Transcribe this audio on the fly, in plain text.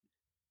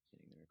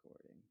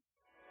recording.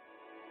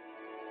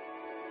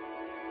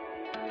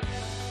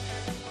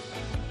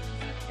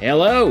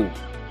 Hello,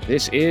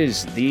 this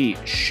is the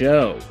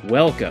show.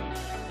 Welcome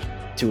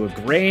to a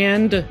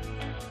grand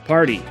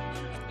party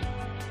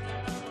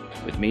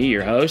with me,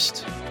 your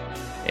host,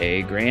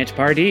 a Grant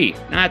Pardee.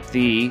 Not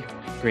the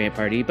Grant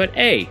Pardee, but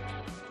a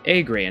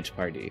Grant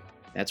Pardee.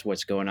 That's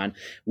what's going on.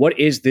 What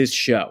is this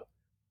show?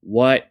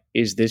 What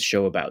is this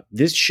show about?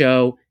 This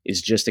show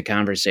is just a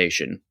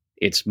conversation.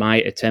 It's my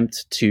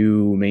attempt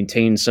to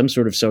maintain some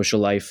sort of social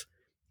life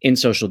in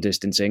social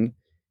distancing.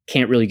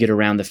 Can't really get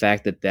around the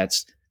fact that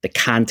that's the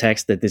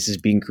context that this is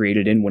being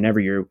created in whenever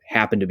you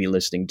happen to be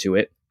listening to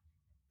it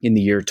in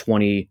the year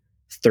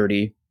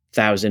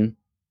 2030,000,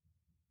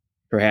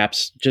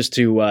 perhaps, just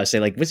to say,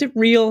 like, was it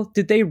real?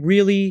 Did they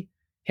really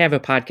have a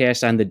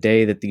podcast on the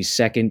day that the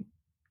second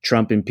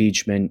Trump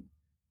impeachment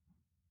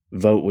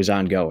vote was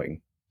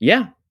ongoing?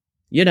 Yeah.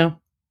 You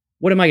know,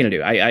 what am I going to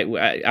do?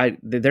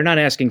 They're not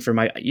asking for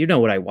my, you know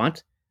what I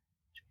want.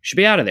 Should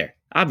be out of there,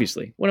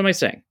 obviously. What am I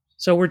saying?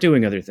 So we're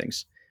doing other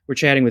things. We're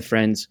chatting with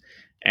friends,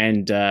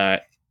 and I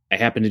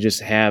happen to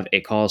just have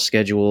a call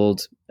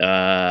scheduled.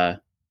 And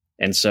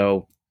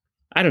so,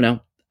 I don't know.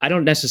 I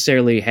don't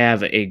necessarily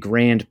have a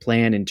grand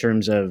plan in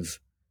terms of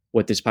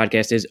what this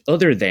podcast is,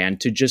 other than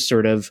to just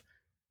sort of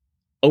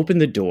open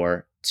the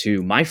door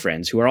to my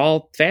friends who are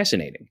all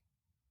fascinating.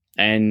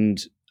 And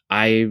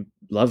I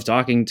love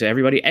talking to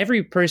everybody.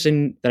 Every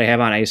person that I have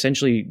on, I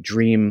essentially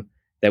dream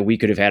that we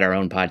could have had our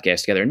own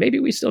podcast together, and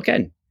maybe we still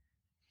can.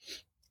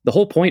 The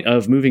whole point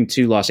of moving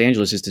to Los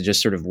Angeles is to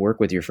just sort of work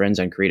with your friends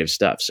on creative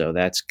stuff. So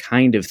that's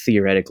kind of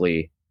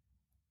theoretically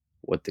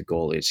what the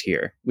goal is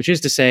here, which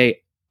is to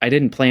say, I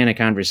didn't plan a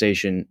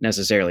conversation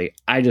necessarily.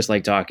 I just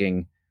like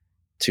talking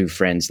to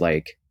friends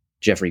like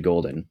Jeffrey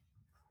Golden,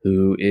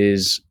 who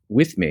is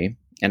with me,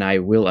 and I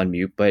will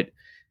unmute, but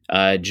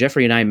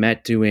Jeffrey and I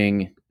met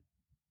doing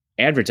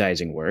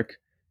advertising work,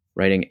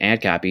 writing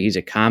ad copy. He's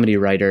a comedy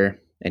writer,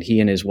 and he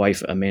and his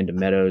wife, Amanda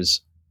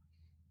Meadows,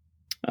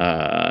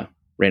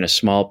 ran a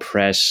small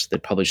press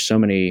that published so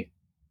many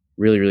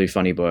really, really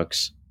funny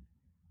books,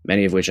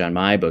 many of which on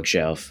my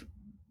bookshelf,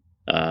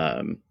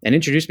 and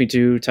introduced me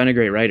to a ton of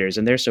great writers,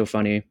 and they're so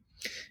funny.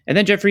 And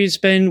then Jeffrey's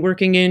been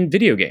working in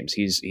video games.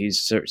 He's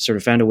sort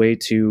of found a way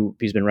to,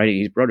 he's been writing,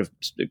 he wrote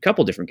a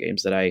couple different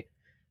games that I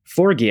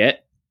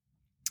forget,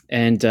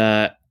 and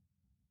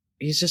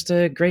he's just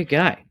a great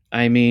guy.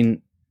 I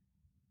mean,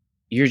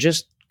 you're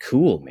just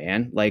cool,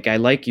 man. Like, I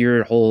like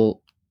your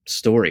whole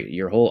story,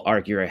 your whole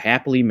arc. You're a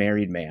happily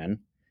married man.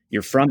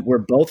 We're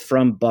both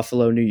from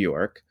Buffalo, New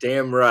York.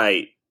 Damn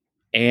right.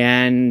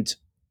 And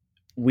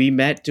we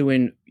met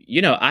doing,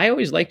 I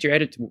always liked your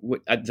attitude.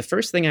 The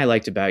first thing I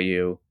liked about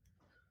you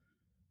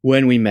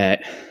when we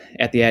met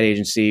at the ad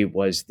agency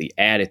was the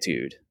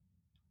attitude.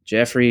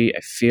 Jeffrey,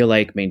 I feel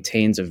like,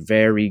 maintains a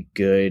very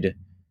good,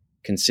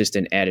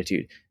 consistent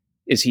attitude.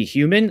 Is he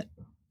human?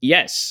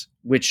 Yes,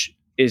 which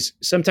is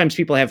sometimes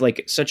people have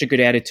like such a good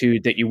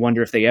attitude that you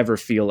wonder if they ever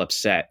feel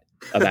upset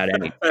about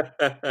anything.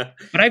 But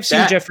I've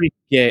seen Jeffrey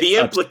get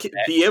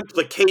the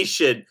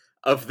implication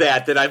of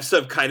that I'm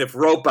some kind of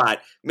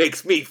robot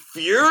makes me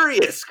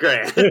furious,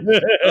 Grant.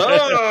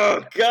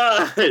 Oh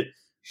God.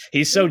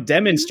 He's so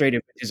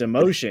demonstrative with his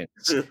emotions,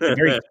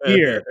 very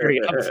clear, very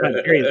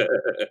upfront,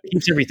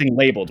 keeps everything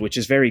labeled, which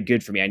is very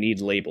good for me. I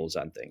need labels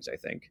on things, I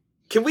think.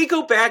 Can we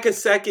go back a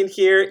second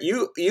here?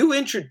 You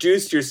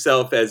introduced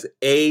yourself as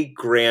a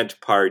Grant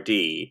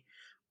Pardee.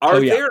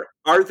 Are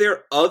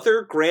there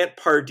other Grant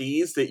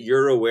Pardees that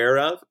you're aware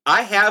of?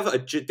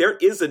 There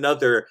is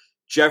another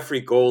Jeffrey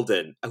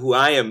Golden who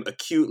I am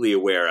acutely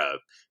aware of.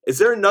 Is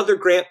there another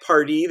Grant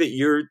Pardee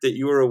that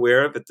you are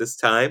aware of at this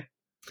time?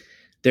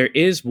 There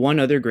is one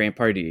other Grant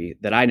Pardee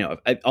that I know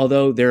of,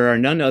 although there are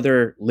none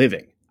other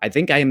living. I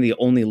think I am the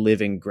only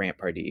living Grant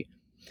Pardee.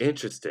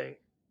 Interesting.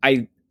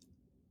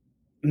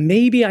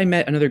 Maybe I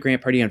met another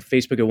Grant Pardee on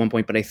Facebook at one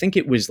point, but I think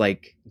it was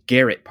like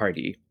Garrett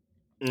Pardee.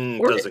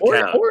 Doesn't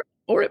count.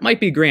 Or it might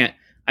be Grant.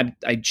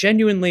 I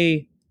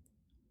genuinely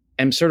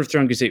am sort of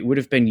thrown because it would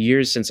have been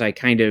years since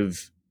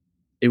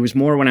it was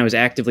more when I was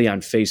actively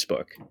on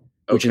Facebook,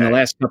 which in the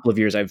last couple of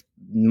years, I've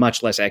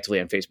much less actively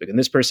on Facebook. And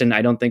this person,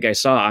 I don't think I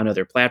saw on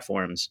other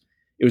platforms.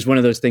 It was one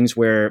of those things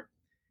where,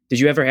 did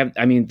you ever have,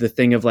 the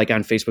thing of like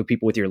on Facebook,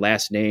 people with your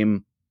last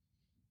name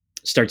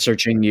start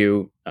searching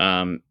you?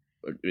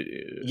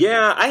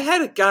 Yeah, I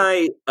had a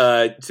guy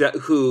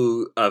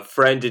who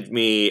friended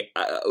me.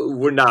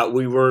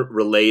 We weren't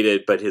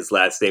related, but his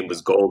last name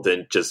was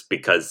Golden just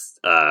because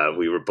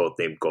we were both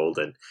named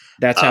Golden.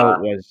 That's how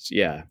it was.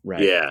 Yeah,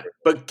 right. Yeah,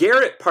 but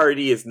Garrett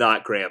Pardee is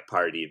not Grant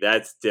Pardee.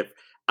 That's different.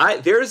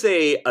 There is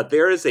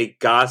a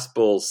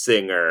gospel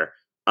singer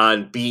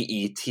on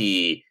BET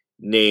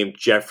named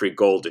Jeffrey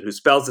Golden who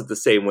spells it the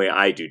same way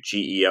I do,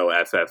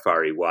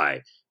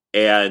 Geoffrey.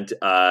 And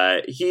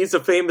he's a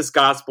famous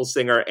gospel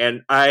singer,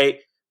 and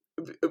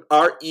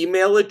our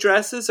email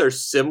addresses are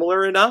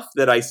similar enough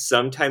that I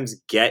sometimes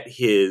get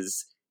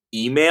his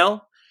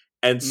email,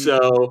 and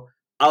so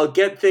I'll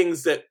get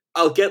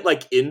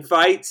like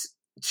invites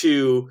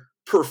to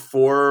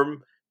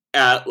perform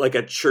at like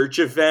a church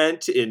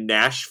event in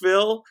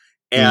Nashville.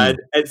 And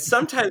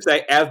sometimes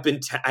I've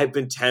been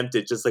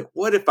tempted, just like,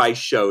 what if I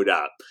showed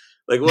up?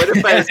 Like, what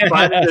if I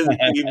responded to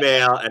the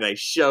email and I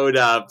showed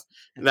up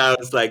and I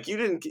was like,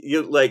 you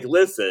like,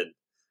 listen,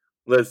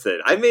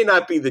 I may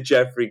not be the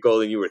Jeffrey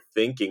Golden you were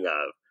thinking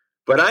of,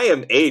 but I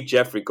am a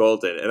Jeffrey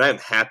Golden and I'm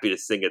happy to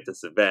sing at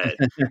this event.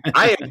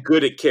 I am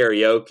good at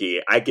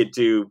karaoke. I could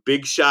do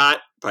Big Shot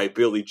by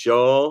Billy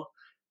Joel.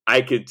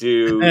 I could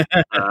do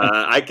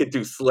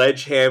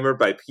Sledgehammer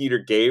by Peter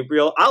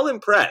Gabriel. I'll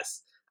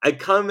impress. I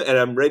come and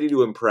I'm ready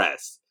to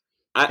impress.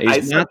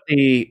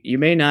 You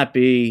may not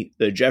be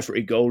the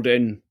Jeffrey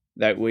Golden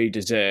that we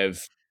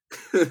deserve,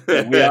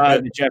 but we are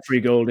the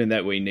Jeffrey Golden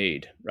that we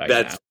need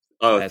now.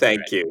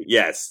 Thank you.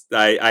 Yes,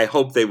 I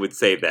hope they would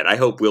say that. I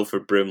hope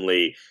Wilford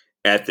Brimley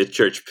at the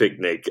church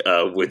picnic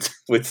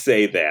would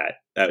say that.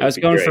 I was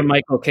going for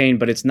Michael Caine,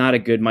 but it's not a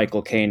good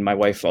Michael Caine. My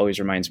wife always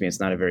reminds me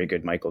it's not a very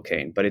good Michael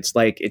Caine, but it's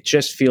like, it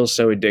just feels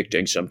so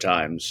addicting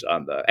sometimes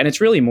and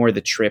it's really more the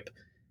Trip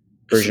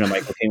version of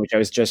Michael Caine, which I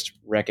was just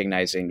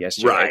recognizing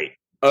yesterday. Right.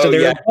 So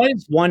there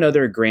was one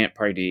other Grant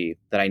Pardee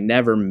that I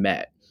never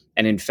met.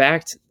 And in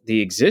fact,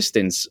 the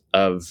existence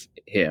of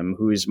him,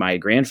 who is my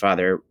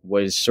grandfather,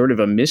 was sort of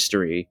a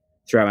mystery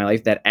throughout my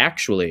life that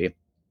actually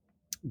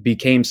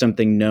became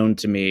something known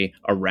to me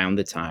around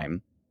the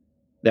time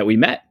that we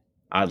met.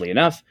 Oddly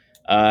enough,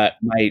 I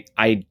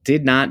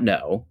did not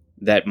know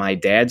that my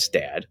dad's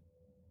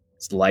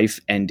life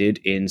ended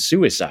in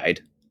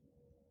suicide,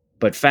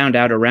 but found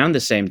out around the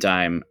same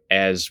time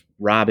as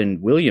Robin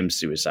Williams'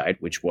 suicide,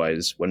 which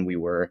was when we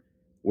were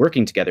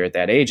working together at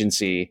that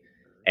agency.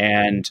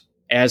 And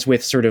as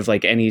with sort of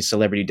like any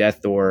celebrity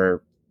death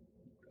or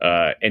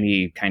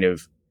any kind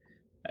of,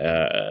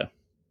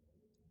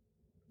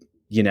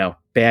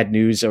 bad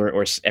news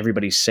or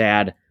everybody's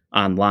sad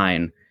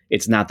online,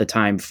 it's not the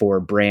time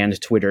for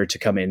brand Twitter to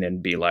come in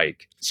and be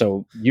like,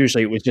 so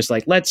usually it was just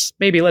like, let's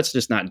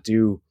just not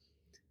do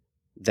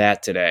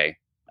that today.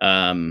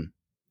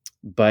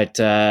 But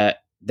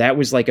that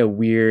was like a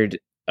weird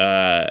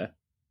double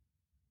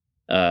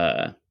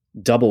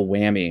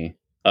whammy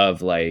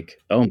of like,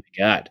 oh my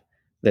God,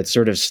 that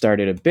sort of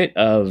started a bit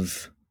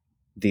of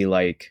the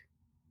like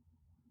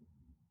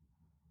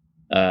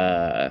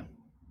the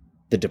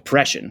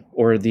depression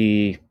or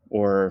I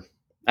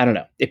don't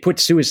know. It put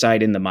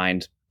suicide in the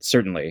mind,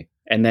 certainly.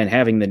 And then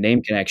having the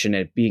name connection,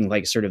 it being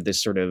like sort of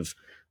this sort of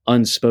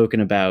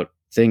unspoken about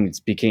thing,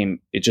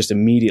 it just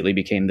immediately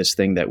became this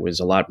thing that was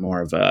a lot more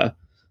of a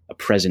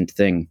present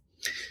thing.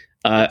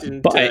 I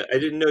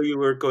didn't know you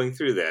were going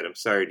through that. I'm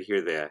sorry to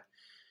hear that.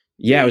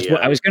 Yeah,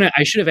 I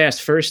should have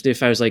asked first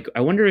if I was like,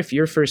 I wonder if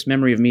your first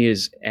memory of me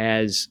is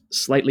as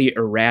slightly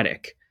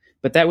erratic,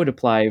 but that would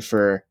apply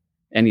for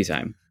any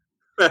time.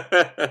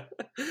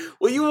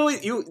 Well, you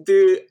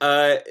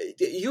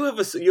have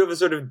a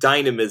sort of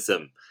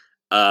dynamism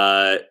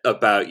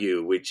about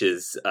you, which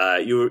is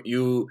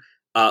you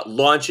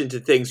launch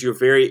into things.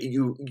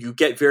 You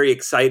get very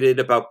excited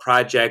about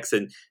projects,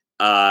 and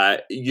I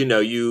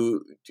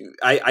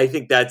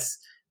think that's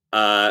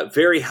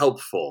very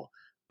helpful.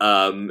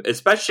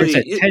 Especially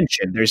there's a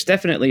tension. There's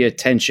definitely a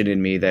tension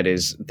in me that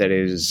is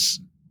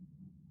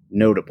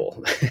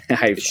notable.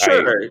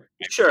 Sure.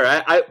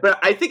 But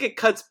I think it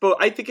cuts both.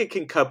 I think it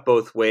can cut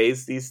both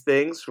ways. These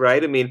things,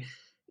 right? I mean,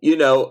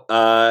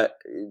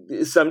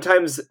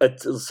 sometimes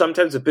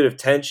a bit of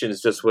tension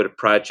is just what a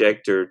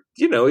project or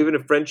even a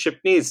friendship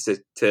needs to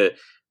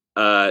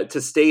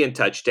stay in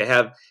touch. To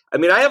have, I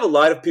mean, I have a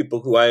lot of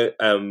people who I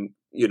am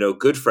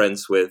good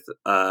friends with,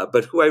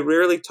 but who I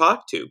rarely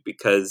talk to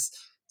because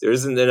there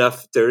isn't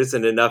enough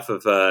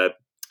of that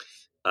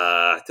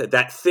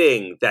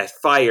thing, that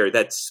fire,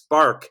 that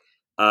spark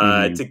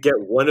to get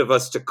one of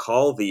us to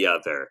call the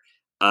other.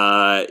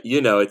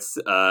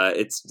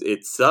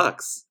 It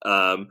sucks.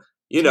 But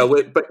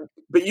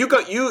you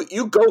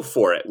go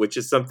for it, which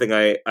is something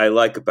I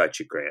like about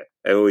you, Grant.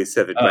 I always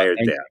have admired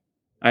that.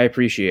 I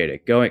appreciate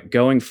it.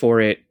 Going for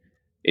it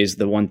is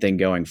the one thing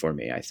going for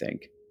me, I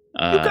think.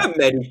 You've got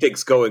many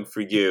things going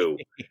for you.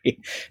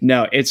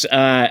 No, it's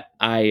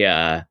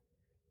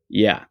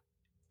yeah,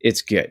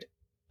 it's good.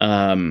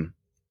 But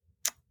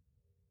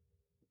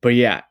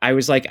yeah, I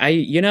was like,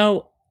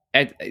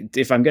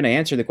 if I'm going to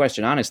answer the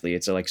question honestly,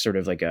 it's like sort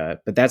of like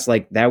but that's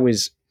like, that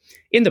was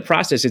in the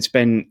process. It's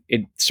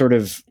sort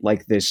of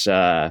like this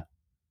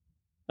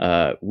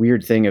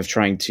weird thing of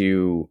trying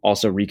to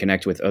also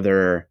reconnect with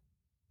other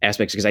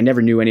aspects, because I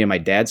never knew any of my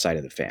dad's side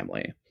of the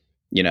family.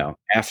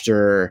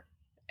 After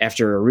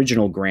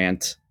original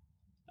Grant,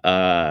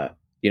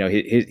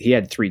 he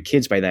had 3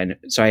 kids by then.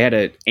 So I had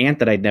an aunt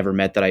that I'd never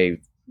met that I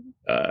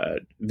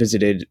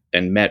visited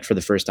and met for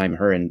the first time,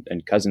 her and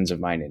cousins of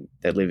mine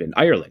that live in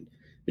Ireland.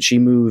 But she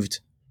moved,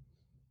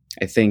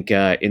 I think,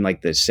 in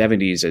like the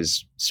 70s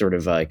as sort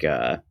of like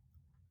an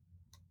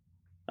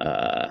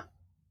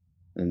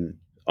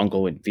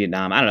uncle in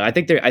Vietnam. I don't know.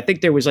 I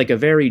think there was like a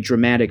very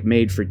dramatic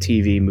made for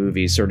TV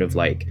movie, sort of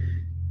like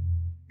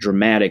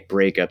dramatic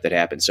breakup that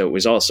happened. So it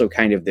was also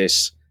kind of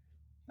this,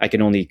 I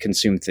can only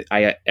consume.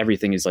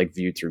 Everything is like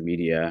viewed through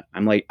media.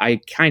 I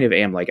kind of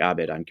am like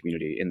Abed on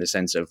Community in the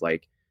sense of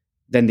like,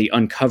 then the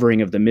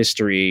uncovering of the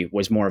mystery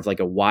was more of like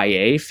a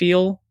YA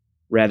feel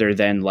rather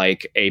than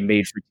like a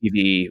made for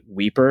TV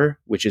weeper,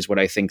 which is what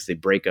I think the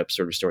breakup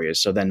sort of story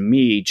is. So then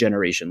me,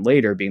 generation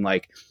later, being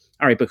like,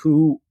 all right, but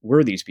who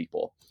were these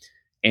people?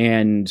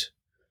 And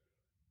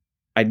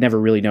I'd never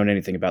really known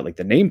anything about like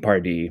the name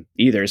party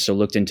either. So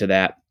looked into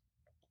that.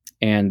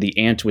 And the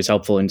aunt was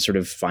helpful in sort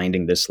of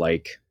finding this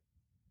like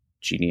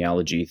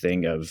genealogy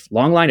thing of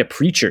long line of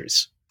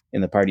preachers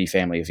in the party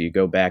family. If you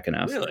go back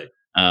enough, Really?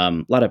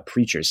 A lot of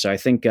preachers. So I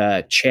think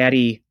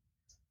chatty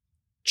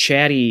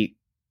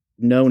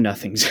know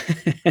nothings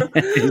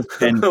has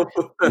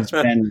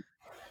been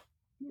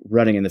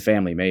running in the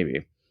family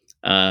maybe.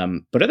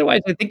 But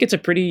otherwise, I think it's a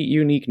pretty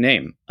unique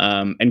name.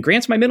 And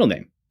Grant's my middle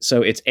name.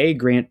 So it's A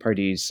Grant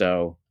Pardee.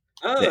 So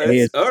the A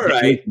is all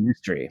right.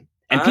 Mystery.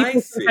 And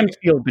people sometimes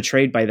feel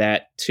betrayed by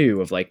that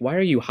too, of like, why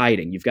are you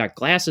hiding? You've got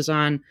glasses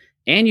on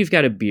and you've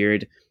got a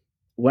beard.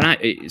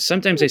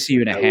 Sometimes I see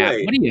you in a hat.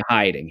 What are you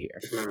hiding here?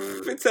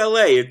 It's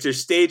LA. It's your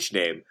stage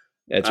name.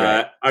 That's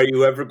right. Are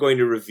you ever going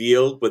to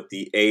reveal what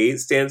the A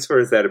stands for?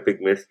 Is that a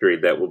big mystery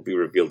that will be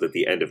revealed at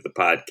the end of the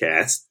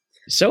podcast?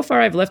 So far,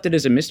 I've left it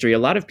as a mystery. A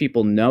lot of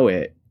people know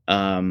it,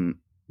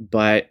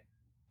 but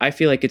I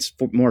feel like it's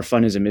more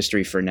fun as a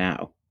mystery for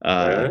now.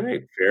 All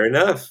right, fair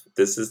enough.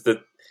 This is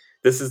the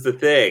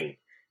thing.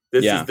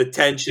 This is the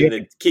tension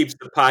that keeps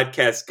the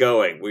podcast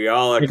going. We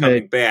all are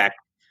coming back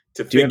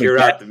to figure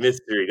out the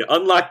mystery, to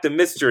unlock the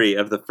mystery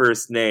of the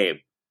first name.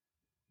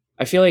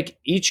 I feel like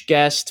each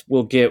guest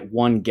will get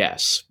one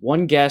guess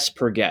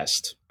per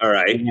guest. All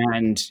right.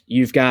 And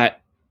you've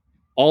got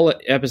all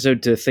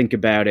episode to think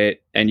about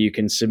it, and you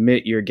can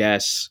submit your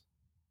guess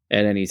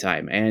at any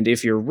time. And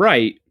if you're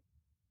right,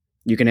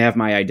 you can have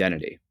my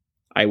identity.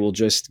 I will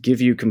just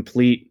give you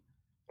complete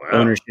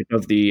ownership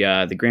of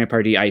the Grant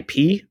Pardee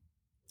IP,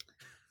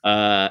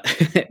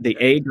 the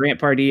A Grant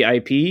Pardee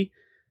IP.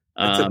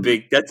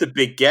 That's a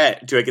big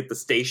get. Do I get the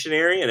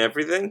stationery and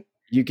everything?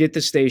 You get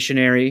the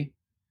stationery.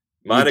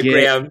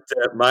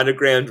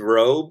 Monogrammed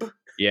robe.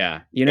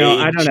 Yeah.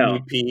 I don't know.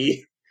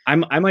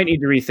 I might need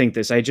to rethink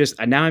this.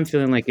 Now I'm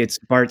feeling like it's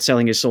Bart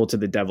selling his soul to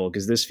the devil,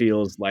 because this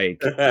feels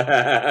like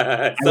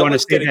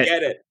someone's going to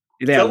get it.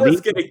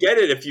 Someone's going to get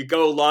it if you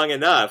go long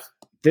enough.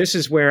 This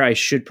is where I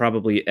should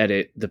probably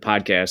edit the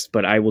podcast,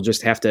 but I will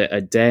just have to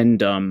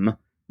addendum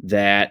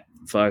that.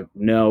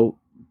 No.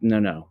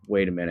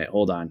 Wait a minute.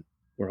 Hold on.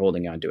 We're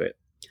holding on to it.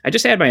 I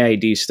just had my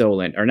ID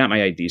stolen, or not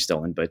my ID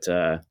stolen, but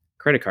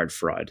credit card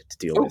fraud to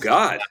deal with. Oh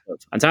God!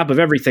 On top of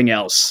everything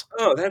else.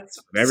 Oh, that's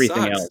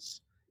everything sucks.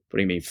 Else,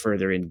 putting me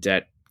further in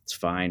debt. It's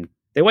fine.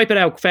 They wipe it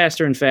out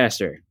faster and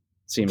faster.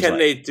 Seems. Can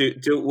they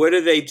do? What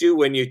do they do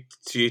when you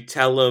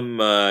tell them?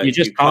 You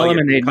just call them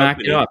and they knock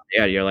it off.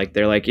 Yeah,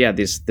 they're like, yeah,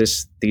 these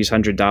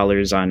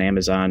 $100 on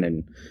Amazon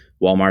and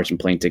Walmart and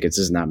plane tickets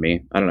is not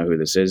me. I don't know who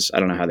this is. I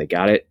don't know how they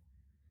got it.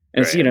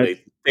 And right.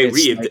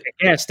 It's like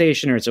a gas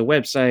station, or it's a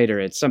website, or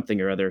it's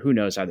something or other. Who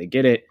knows how they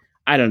get it?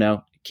 I don't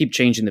know. Keep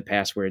changing the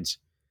passwords.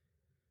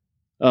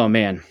 Oh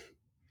man,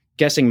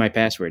 guessing my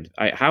password.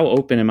 How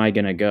open am I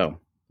going to go?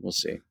 We'll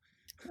see.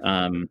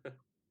 Have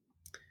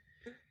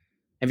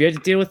you had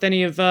to deal with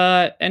any of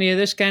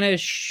this kind of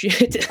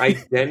shit?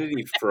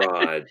 Identity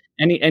fraud.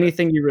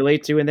 Anything you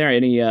relate to in there?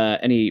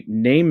 Any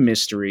name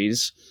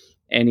mysteries?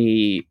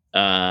 Any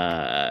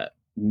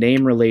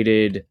name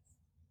related?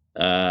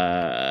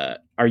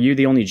 Are you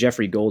the only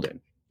Jeffrey Golden?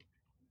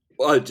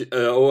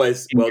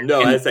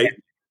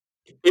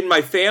 In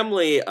my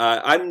family,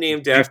 I'm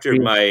named after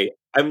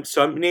I'm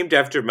named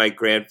after my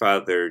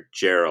grandfather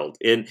Gerald.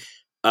 So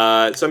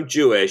I'm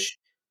Jewish.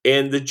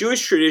 In the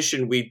Jewish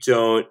tradition, we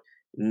don't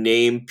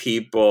name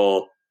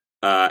people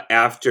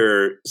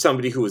after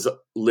somebody who was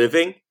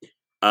living.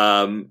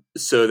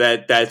 So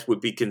that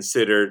would be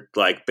considered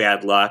like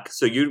bad luck.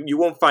 So you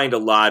won't find a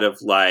lot of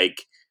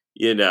like,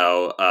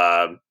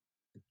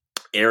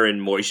 Aaron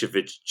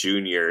Moishevich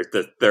Jr.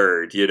 the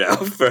third,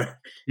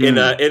 in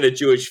a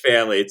Jewish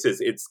family,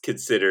 it's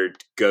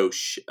considered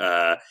gauche.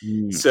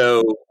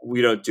 So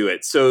we don't do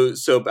it. So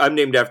I'm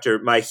named after,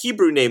 my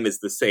Hebrew name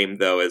is the same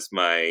though as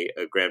my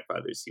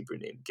grandfather's Hebrew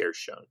name,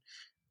 Gershon.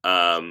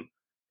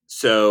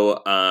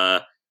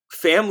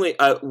 Family.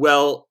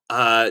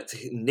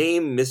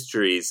 Name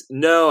mysteries.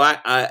 No,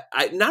 I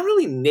not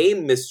really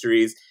name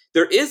mysteries.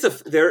 There is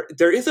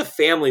a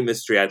family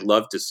mystery I'd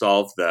love to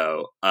solve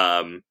though.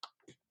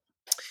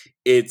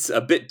 It's a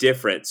bit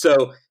different.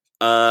 So,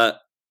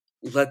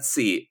 let's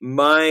see.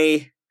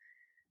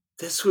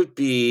 This would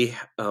be.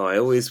 Oh, I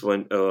always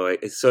want. Oh,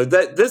 so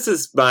this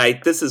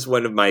is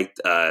one of my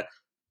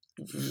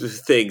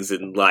things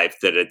in life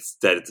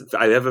that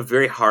I have a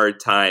very hard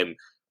time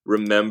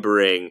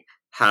remembering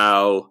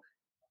how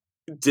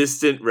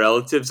distant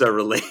relatives are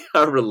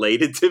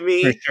related to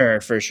me.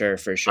 For sure.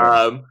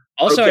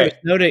 Also,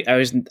 okay.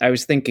 I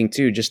was thinking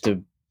too, just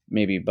to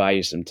maybe buy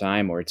you some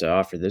time or to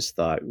offer this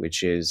thought,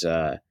 which is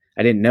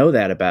I didn't know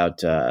that about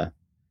the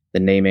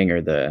naming or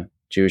the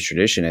Jewish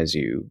tradition, as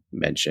you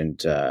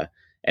mentioned.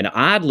 And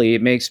oddly,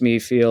 it makes me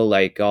feel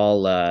like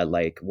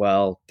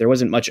well, there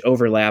wasn't much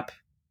overlap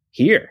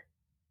here.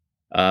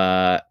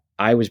 I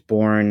was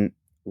born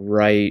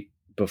right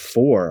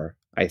before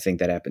I think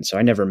that happened. So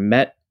I never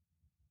met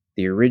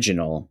the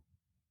original,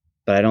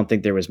 but I don't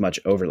think there was much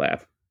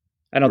overlap.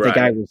 I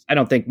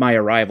don't think my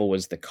arrival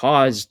was the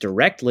cause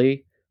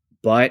directly,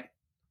 but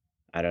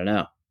I don't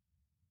know.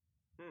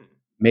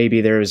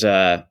 Maybe there's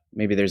a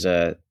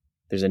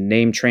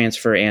name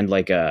transfer and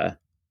like a,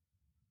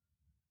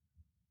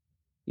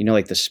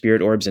 like the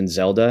spirit orbs in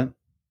Zelda.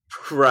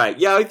 Right.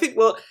 Yeah, I think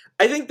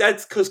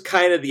that's because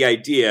kind of the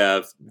idea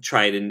of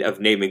of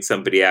naming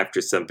somebody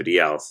after somebody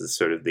else is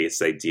sort of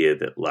this idea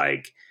that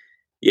like,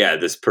 yeah,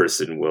 this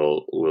person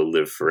will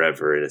live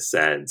forever in a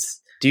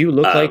sense. Do you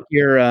look like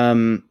your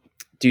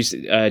do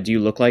you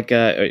look like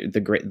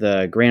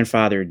the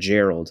grandfather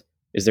Gerald?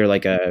 Is there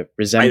like a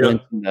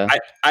resemblance?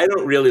 I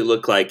don't really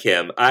look like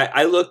him.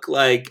 I look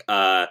like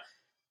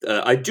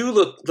I do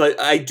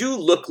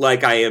look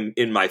like I am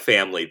in my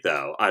family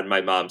though. On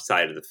my mom's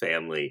side of the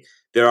family,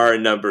 there are a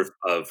number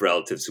of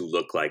relatives who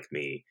look like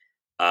me,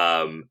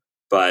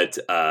 but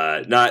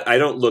not. I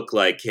don't look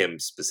like him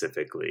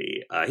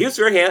specifically. He was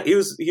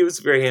he was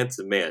a very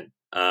handsome man.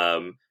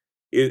 And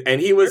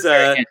he was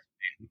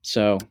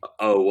so.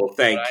 Oh well,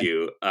 thank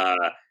you.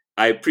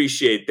 I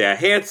appreciate that.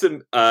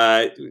 Handsome,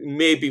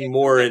 maybe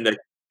more in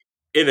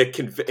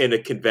a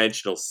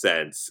conventional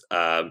sense.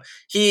 There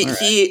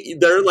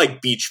are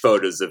like beach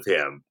photos of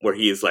him where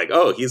he's like,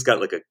 oh, he's got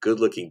like a good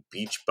looking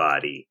beach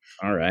body.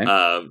 All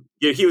right.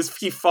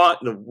 He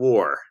fought in a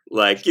war,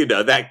 like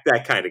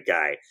that kind of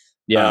guy.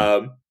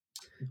 Yeah.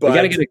 But we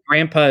got to get a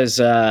grandpa's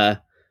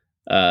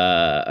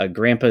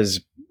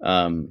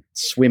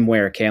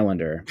swimwear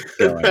calendar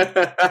going.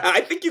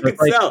 I think you could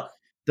sell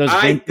those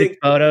vintage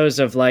photos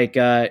of like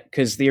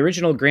because the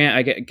original Grant.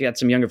 I got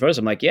some younger photos.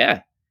 I'm like,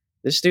 yeah.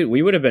 This dude,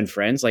 we would have been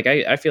friends. Like,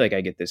 I feel like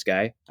I get this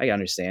guy. I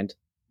understand.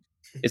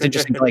 It's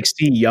interesting to like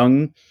see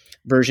young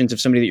versions of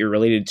somebody that you're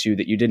related to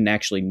that you didn't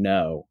actually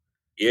know.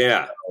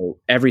 Yeah. So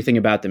everything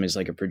about them is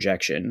like a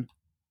projection.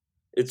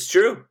 It's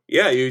true.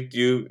 Yeah.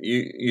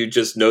 You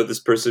just know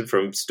this person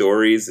from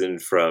stories and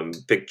from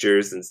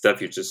pictures and stuff.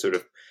 You're just sort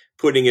of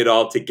putting it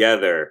all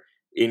together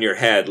in your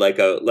head like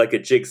a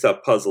jigsaw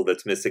puzzle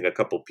that's missing a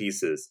couple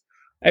pieces.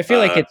 I feel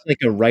like it's like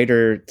a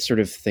writer sort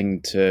of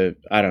thing to,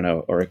 I don't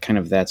know, or kind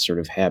of that sort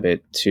of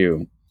habit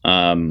too.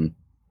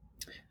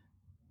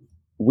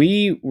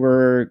 We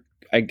were,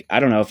 I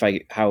don't know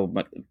how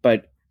much,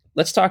 but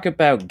let's talk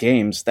about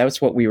games. That's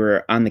what we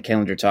were on the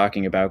calendar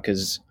talking about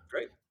because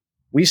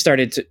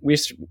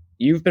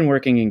you've been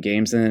working in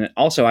games. And then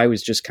also I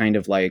was just kind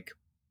of like,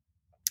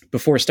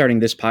 before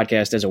starting this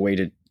podcast as a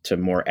way to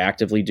more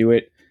actively do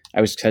it, I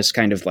was just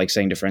kind of like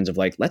saying to friends of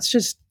like, let's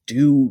just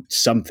do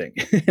something.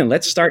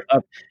 Let's start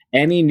up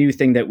any new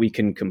thing that we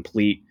can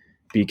complete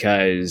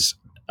because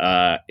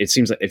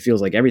it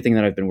feels like everything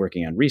that I've been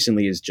working on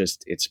recently is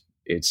just it's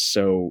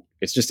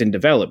just in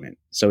development.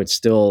 So it's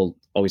still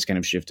always kind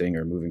of shifting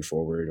or moving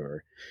forward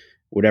or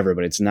whatever,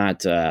 but it's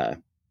not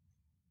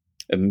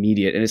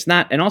immediate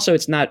and also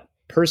it's not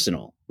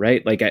personal,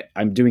 right? Like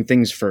I'm doing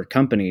things for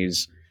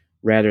companies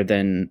rather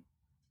than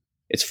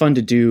it's fun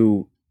to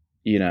do,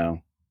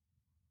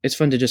 it's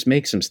fun to just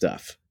make some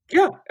stuff.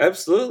 Yeah,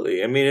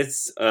 absolutely. I mean,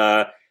 it's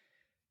and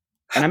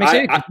I'm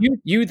excited.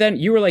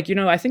 You were like,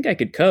 I think I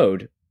could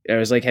code. I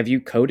was like, have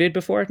you coded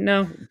before?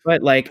 No,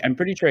 but like, I'm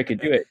pretty sure I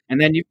could do it. And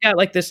then you've got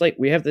like this, like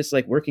we have this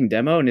like working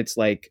demo, and it's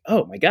like,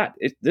 oh my god,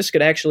 this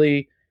could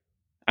actually.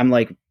 I'm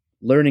like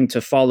learning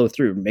to follow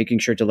through, making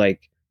sure to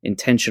like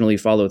intentionally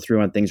follow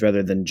through on things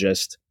rather than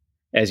just,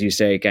 as you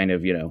say, kind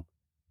of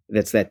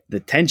that's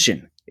the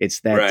tension.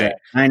 It's that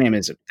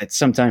dynamism that's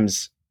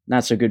sometimes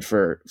not so good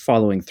for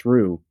following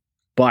through,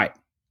 but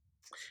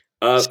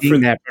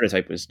seeing that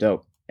prototype was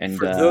dope. And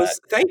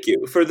thank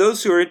you. For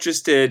those who are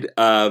interested,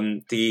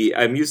 I'm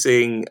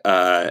using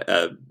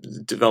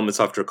development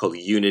software called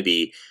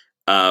Unity,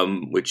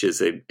 which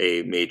is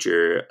a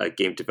major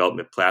game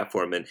development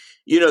platform. And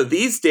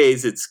these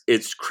days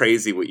it's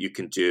crazy what you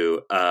can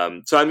do.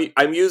 So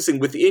I'm using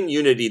within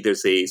Unity.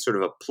 There's a sort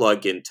of a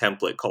plug-in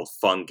template called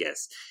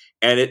Fungus,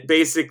 and it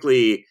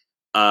basically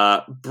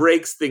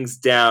breaks things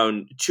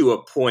down to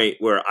a point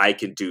where I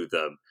can do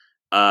them.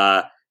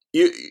 I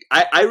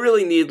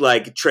really need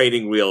like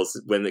training wheels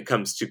when it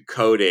comes to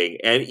coding,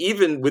 and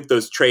even with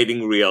those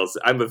training wheels,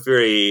 I'm a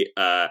very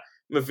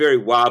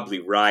wobbly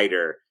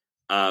rider.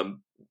 I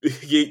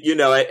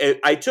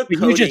took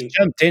coding. You just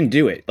jumped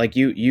into it, like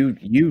you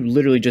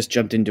literally just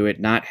jumped into it,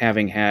 not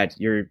having had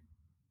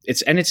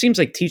it seems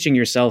like teaching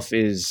yourself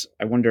is.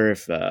 I wonder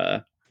if,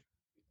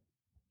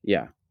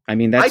 yeah. I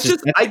mean, I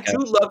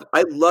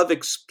love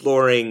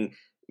exploring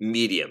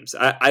mediums.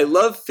 I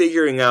love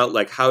figuring out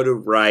like how to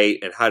write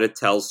and how to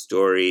tell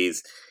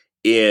stories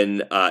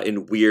in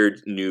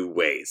weird new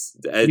ways.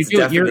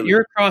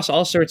 You're across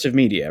all sorts of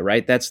media,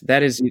 right? That's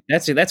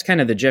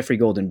kind of the Jeffrey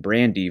Golden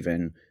brand,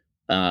 even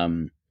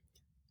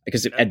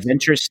because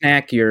Adventure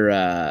Snack, you're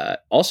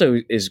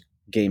also is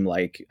game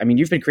like. I mean,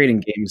 you've been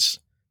creating games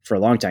for a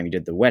long time. You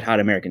did the Wet Hot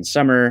American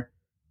Summer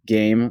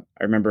game.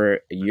 I remember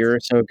a year or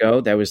so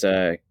ago that was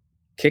a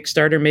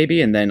Kickstarter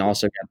maybe, and then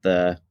also got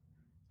the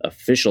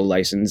official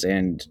license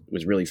and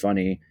was really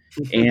funny.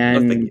 Oh, thank you.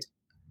 And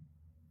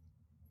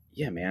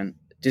yeah, man,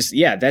 just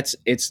yeah,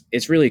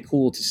 it's really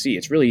cool to see.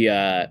 It's really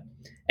and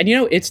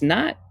it's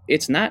not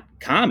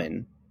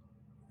common.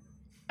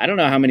 I don't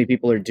know how many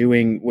people are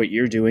doing what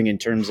you're doing in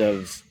terms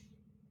of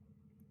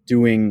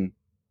doing.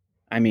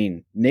 I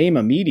mean, name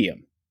a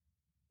medium.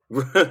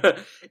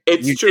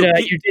 It's You true.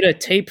 you did a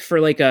tape for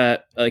like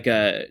a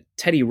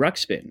Teddy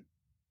Ruxpin.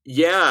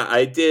 Yeah,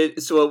 I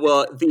did. So,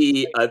 well,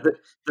 the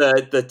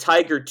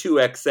Tiger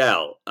 2 XL.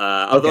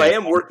 Although Okay.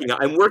 I'm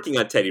working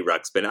on Teddy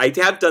Ruxpin. I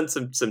have done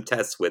some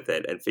tests with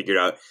it and figured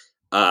out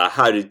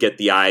how to get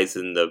the eyes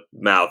and the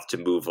mouth to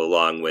move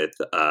along with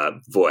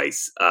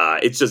voice.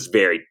 It's just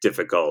very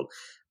difficult.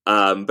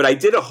 But I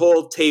did a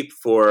whole tape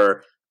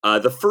for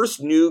the first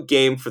new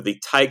game for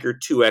the Tiger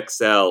 2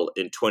 XL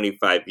in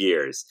 25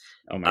 years,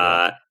 Oh my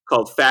god.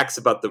 called Facts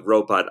About the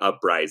Robot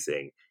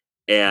Uprising.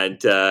 And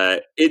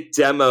it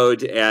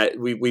demoed at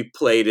we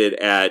played it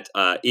at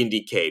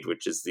Indiecade,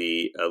 which is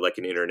the like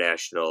an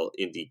international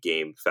indie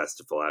game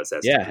festival. I was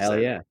asked to Yeah, hell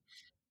present.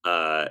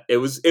 yeah. It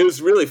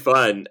was really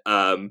fun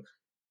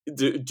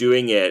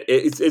doing it.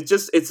 It's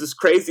this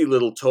crazy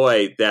little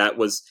toy that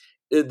was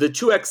the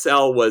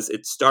 2XL was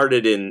it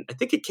started in I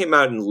think it came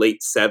out in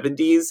late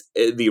 70s,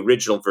 the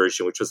original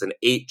version, which was an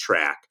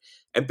 8-track.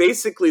 And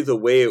basically the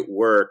way it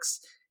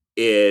works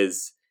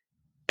is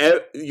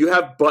you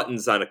have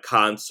buttons on a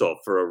console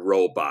for a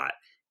robot,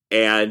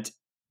 and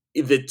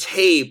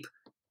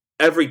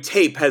every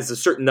tape has a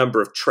certain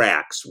number of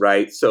tracks,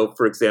 right? So,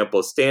 for example,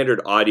 a standard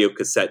audio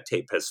cassette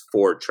tape has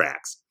 4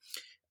 tracks.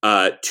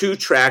 2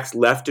 tracks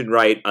left and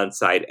right on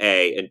side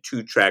A, and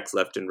 2 tracks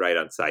left and right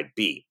on side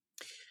B.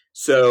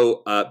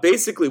 So,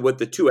 basically, what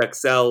the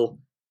 2XL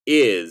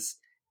is,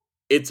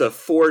 it's a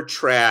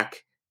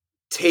 4-track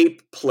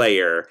tape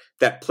player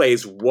that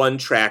plays 1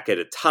 track at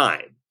a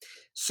time.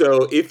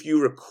 So if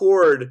you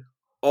record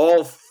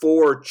all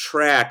 4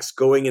 tracks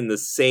going in the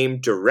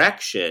same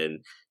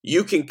direction,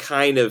 you can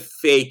kind of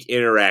fake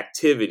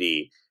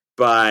interactivity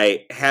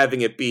by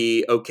having it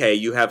be, okay,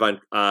 you have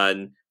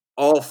on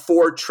all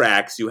 4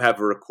 tracks, you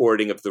have a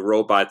recording of the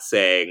robot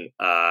saying,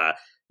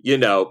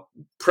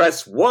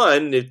 press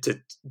 1 to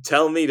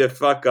tell me to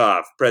fuck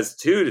off, press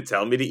 2 to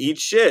tell me to eat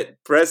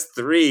shit, press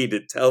 3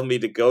 to tell me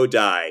to go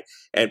die,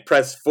 and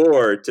press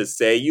 4 to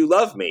say you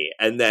love me.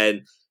 And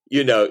then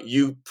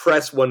you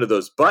press one of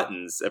those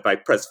buttons. If I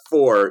press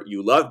 4,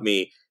 you love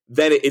me,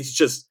 then it's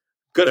just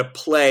going to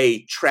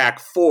play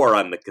track 4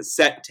 on the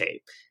cassette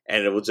tape.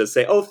 And it will just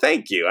say, oh,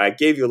 thank you. I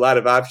gave you a lot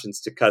of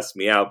options to cuss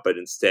me out, but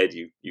instead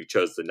you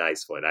chose the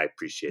nice one. I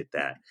appreciate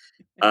that.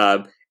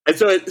 And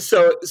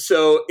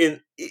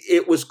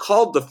it was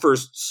called the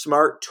first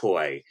smart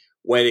toy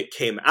when it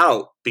came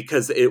out,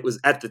 because it was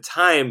at the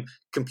time,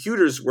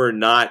 computers were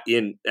not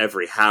in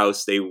every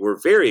house. They were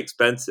very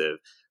expensive.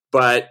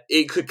 But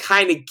it could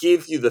kind of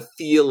give you the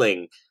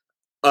feeling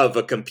of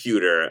a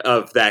computer,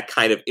 of that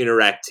kind of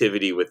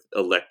interactivity with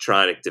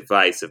electronic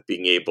device, of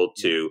being able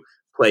to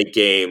play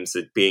games,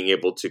 and being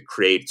able to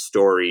create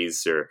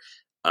stories or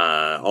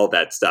all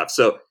that stuff.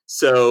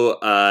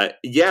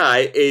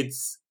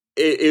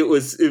 It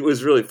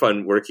was really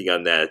fun working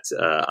on that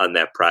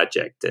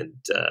project, and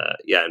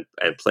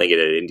playing it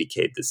at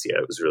Indiecade this year.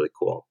 It was really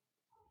cool.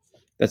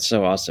 That's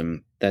so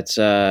awesome. That's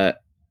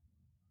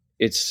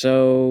it's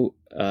so.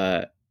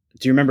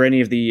 Do you remember any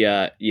of the?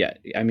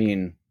 I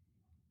mean,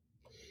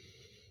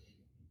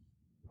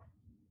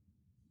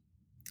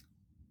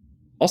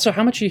 also,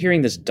 how much are you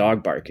hearing this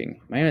dog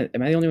barking? Am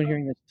I the only one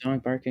hearing this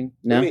dog barking?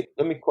 No,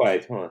 let me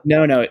quiet. Hold on.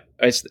 No.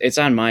 It's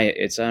on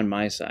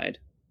my side.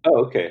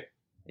 Oh, okay.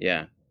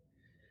 Yeah.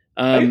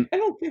 I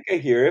don't think I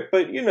hear it,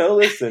 but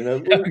listen.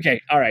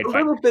 Okay, all right. A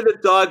little bit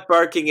of dog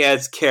barking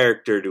adds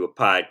character to a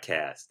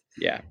podcast.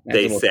 Yeah,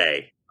 they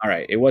say. All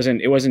right, it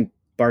wasn't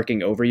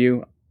barking over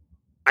you.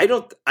 I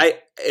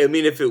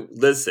mean, if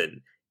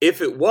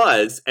it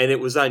was, and it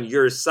was on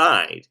your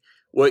side,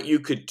 what you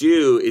could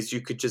do is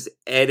you could just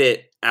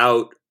edit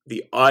out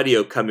the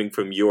audio coming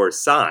from your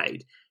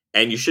side,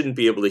 and you shouldn't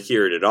be able to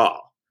hear it at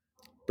all.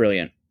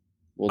 Brilliant.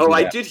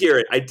 I did hear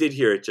it. I did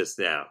hear it just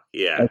now.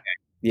 Yeah. Okay.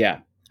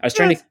 Yeah. I was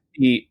trying to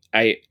see,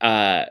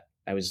 I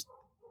was,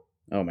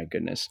 oh my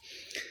goodness.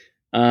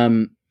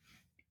 We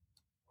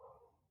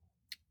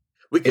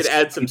could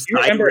add some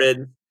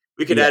sirens.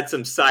 We could add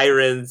some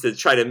sirens to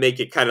try to make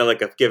it kind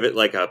of give it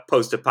like a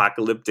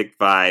post-apocalyptic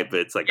vibe.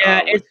 But it's like,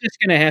 it's just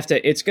going to have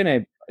to, it's going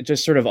to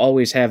just sort of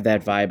always have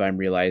that vibe, I'm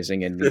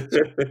realizing, and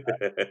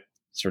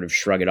sort of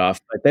shrug it off.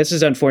 But this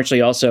is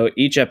unfortunately also,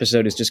 each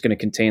episode is just going to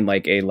contain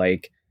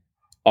a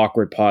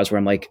awkward pause where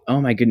I'm like,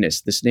 oh my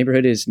goodness, this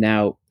neighborhood is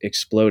now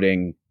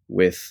exploding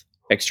with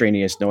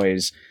extraneous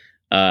noise.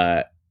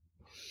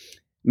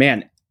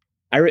 Man,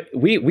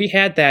 we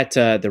had that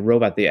the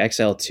robot, the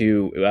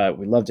XL2.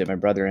 We loved it, my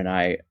brother and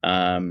I.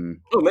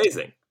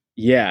 Amazing.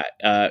 Yeah,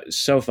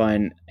 so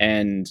fun.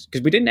 And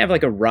because we didn't have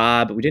a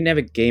Rob, we didn't have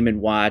a Game and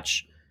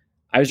Watch.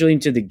 I was really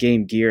into the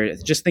Game Gear.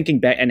 Just thinking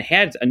back, and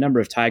had a number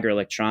of Tiger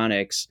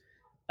Electronics.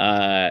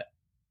 And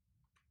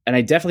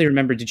I definitely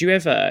remember. Did you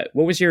have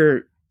what was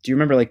your? Do you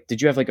remember? Like,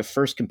 did you have like a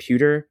first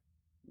computer?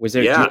 Was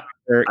there? Yeah,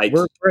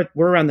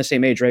 We're around the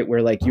same age, right?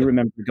 Where like you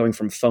remember going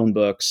from phone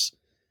books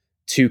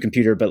to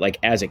computer, but like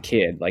as a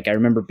kid, like I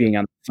remember being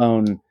on the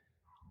phone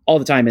all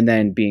the time, and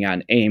then being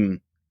on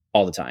AIM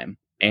all the time,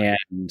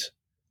 and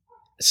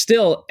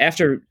still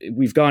after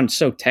we've gone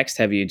so text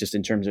heavy just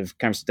in terms of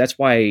conversation, that's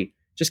why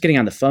just getting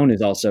on the phone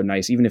is also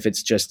nice, even if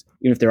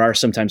there are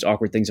sometimes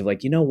awkward things of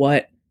like, you know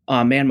what,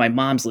 oh man, my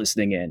mom's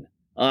listening in,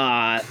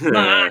 but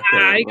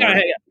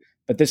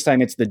this time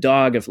it's the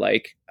dog of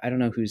like, I don't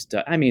know who's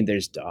I mean,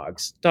 there's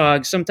dogs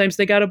sometimes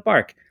they gotta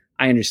bark.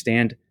 I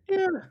understand.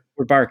 Yeah,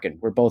 We're barking,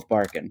 we're both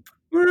barking.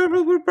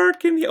 We're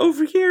barking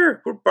over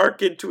here. We're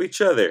barking to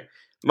each other.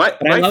 My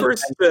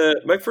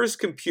first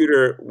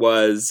computer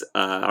was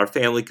our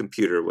family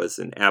computer was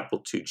an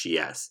Apple II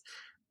GS.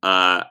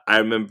 I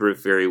remember it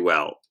very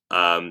well.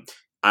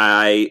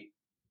 I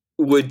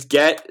would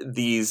get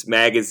these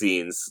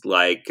magazines,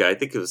 like I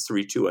think it was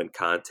 321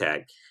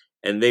 Contact,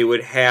 and they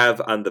would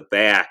have on the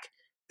back,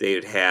 they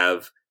would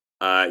have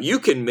you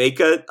can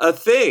make a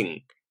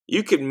thing,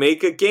 you can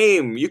make a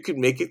game, you can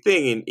make a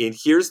thing, and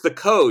here's the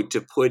code to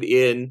put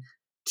in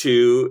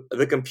to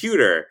the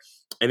computer.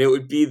 And it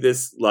would be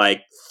this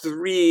like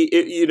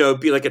it'd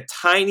be like a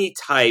tiny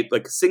type,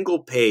 like a single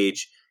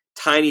page,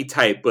 tiny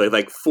type, but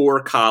like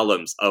 4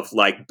 columns of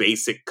like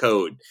basic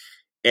code.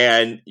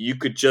 And you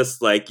could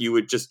just you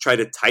would just try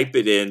to type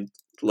it in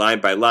line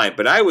by line.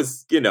 But I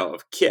was, a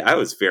kid. I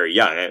was very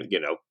young,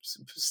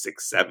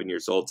 6, 7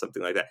 years old,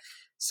 something like that.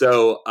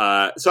 So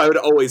I would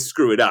always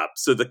screw it up.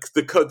 So the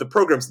code, the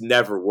programs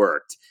never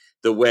worked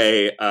the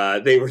way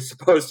they were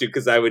supposed to,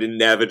 because I would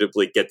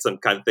inevitably get some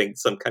kind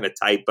of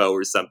typo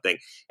or something,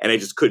 and I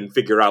just couldn't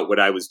figure out what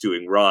I was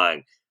doing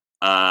wrong.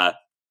 But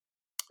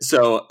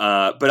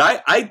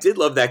I did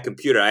love that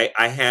computer.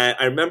 I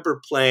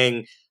remember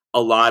playing a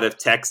lot of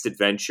text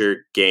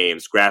adventure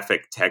games,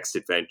 graphic text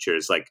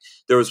adventures. Like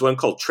there was one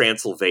called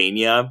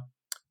Transylvania,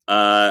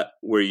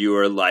 where you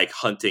were like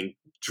hunting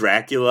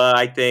Dracula,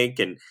 I think,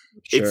 and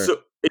Sure.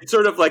 it's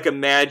sort of like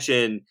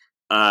imagine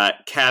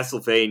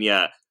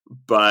Castlevania,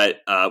 but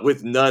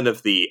with none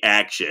of the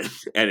action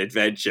and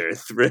adventure,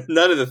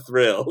 none of the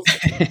thrills.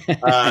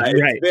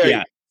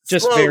 Right.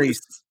 Just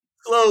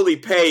slowly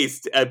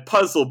paced and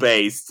puzzle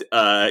based.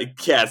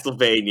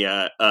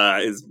 Castlevania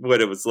is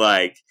what it was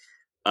like.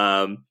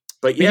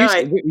 But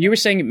yeah, you were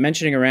saying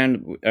messing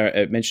around with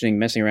a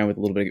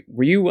little bit.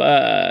 Were you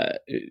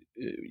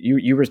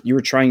you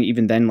were trying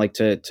even then like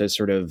to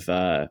sort of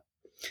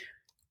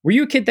were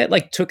you a kid that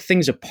like took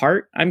things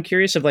apart? I'm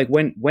curious of like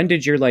when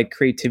did your like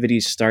creativity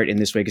start in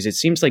this way? Because it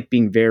seems like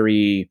being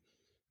very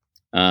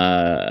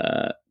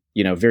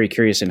very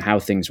curious in how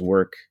things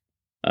work.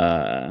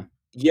 Yes,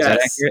 is that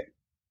accurate?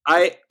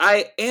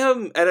 I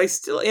am, and I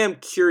still am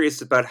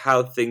curious about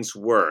how things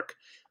work,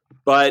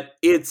 but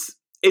it's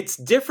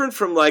different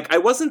from like I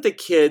wasn't the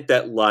kid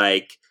that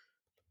like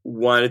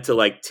wanted to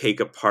like take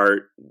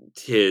apart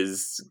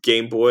his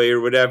Game Boy or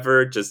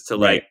whatever just to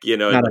Right.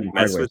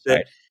 mess with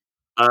it.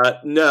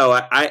 No,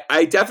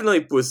 I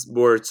definitely was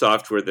more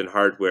software than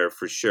hardware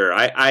for sure.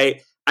 I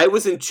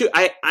was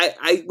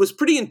I was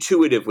pretty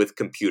intuitive with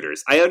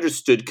computers. I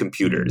understood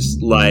computers.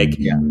 Like,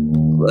 yeah.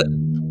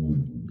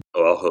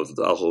 Oh,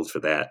 I'll hold for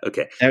that.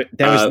 Okay. That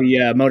was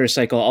the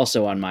motorcycle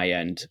also on my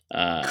end.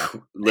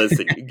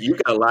 Listen, you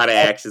got a lot of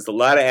action. A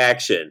lot of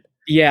action.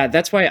 Yeah,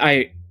 that's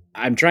why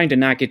I'm trying to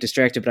not get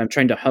distracted, but I'm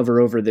trying to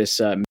hover over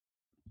this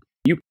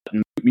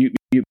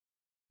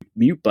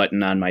mute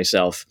button on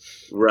myself,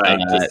 right?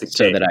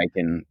 So that I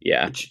can,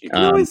 yeah. You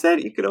can always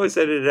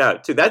edit it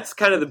out too. That's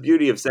kind of the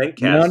beauty of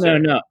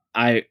Zencastr. No,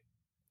 I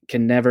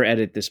can never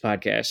edit this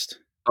podcast.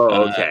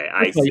 Oh, okay.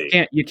 I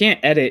see. You can't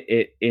edit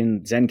it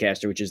in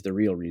Zencastr, which is the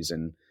real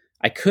reason.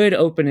 I could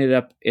open it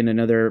up in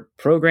another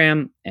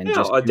program and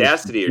just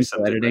Audacity or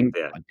something like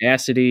that.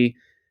 Audacity,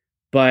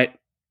 but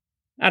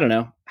I don't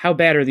know. How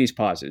bad are these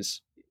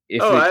pauses?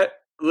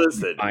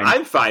 Listen,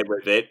 I'm fine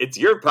with it. It's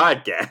your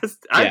podcast.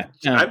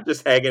 I'm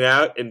just hanging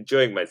out,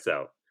 enjoying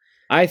myself.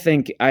 I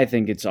think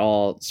it's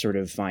all sort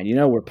of fine.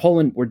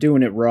 We're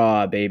doing it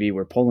raw, baby.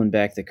 We're pulling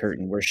back the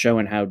curtain. We're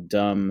showing how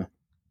dumb,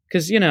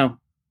 because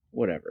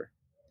whatever.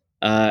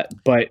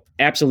 But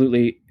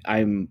absolutely,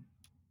 I'm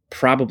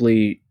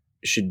probably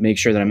should make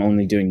sure that I'm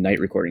only doing night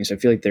recordings. I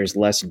feel like there's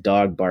less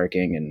dog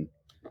barking and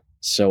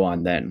so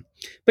on then.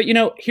 But this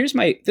is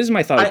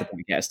my thought of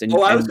the podcast. And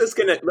I was just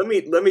gonna let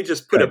me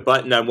just put a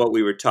button on what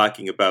we were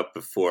talking about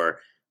before,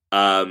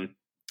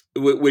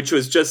 which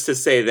was just to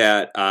say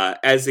that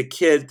as a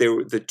kid, there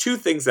were the two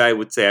things I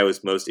would say I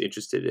was most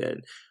interested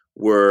in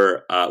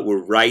were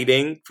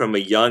writing. From a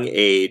young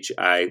age,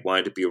 I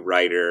wanted to be a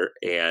writer,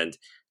 and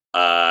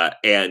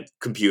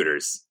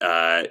computers,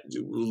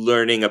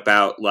 learning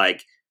about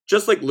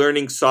just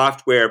learning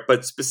software,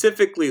 but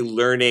specifically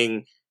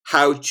learning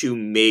how to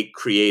make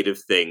creative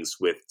things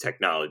with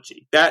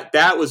technology.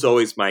 That was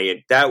always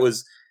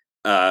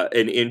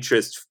an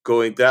interest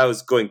that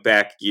was going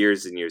back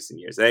years and years and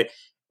years.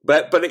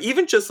 But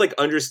even just like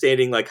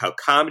understanding like how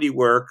comedy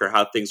work or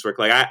how things work.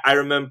 Like I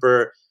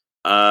remember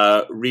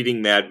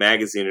reading Mad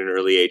Magazine at an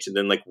early age and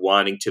then like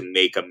wanting to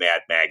make a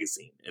Mad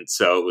Magazine. And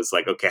so it was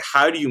like, okay,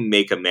 how do you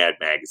make a Mad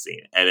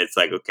Magazine? And it's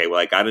like, okay, well,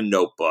 I got a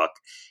notebook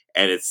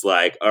and it's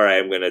like, all right,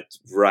 I'm going to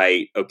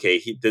write,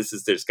 okay,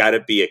 there's got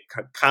to be a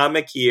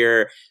comic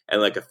here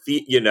and like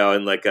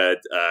and like a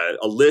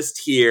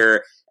list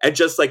here and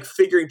just like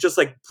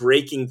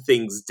breaking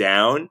things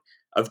down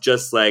of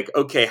just like,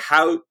 okay,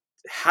 how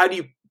do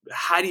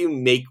you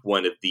make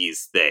one of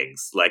these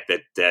things like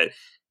that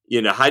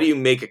how do you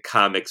make a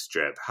comic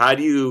strip? How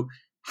do you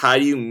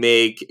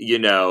make,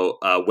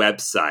 a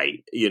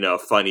website, a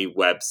funny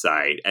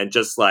website, and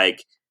just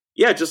like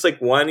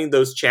wanting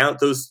those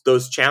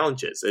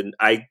challenges. And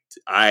I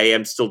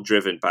am still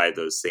driven by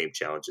those same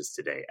challenges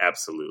today.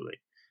 Absolutely.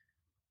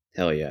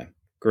 Hell yeah.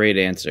 Great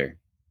answer.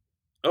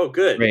 Oh,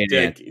 good. Great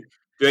answer.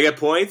 Do I get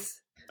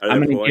points?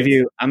 I'm going to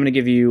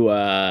give you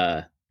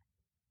a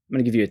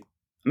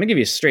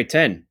straight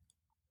 10.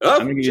 Oh,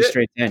 I'm going to give you a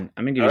straight 10.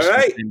 I'm going to give you a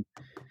straight 10.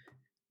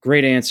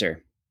 Great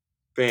answer.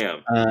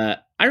 Bam. I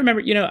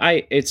remember,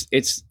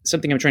 it's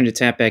something I'm trying to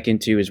tap back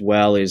into as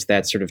well, is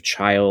that sort of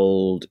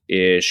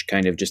childish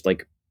kind of just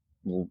like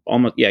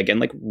almost, again,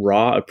 like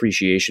raw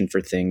appreciation for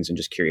things and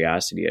just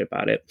curiosity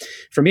about it.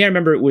 For me, I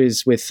remember it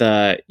was with,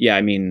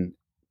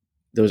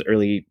 those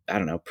early, I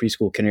don't know,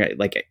 preschool, kindergarten,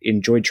 like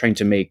enjoyed trying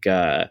to make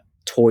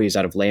toys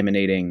out of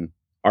laminating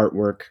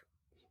artwork.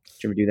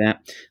 Did you ever do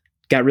that?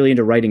 Got really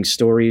into writing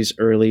stories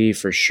early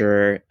for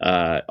sure.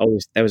 That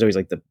was always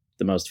like the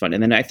most fun.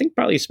 And then I think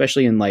probably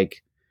especially in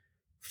like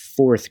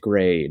fourth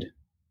grade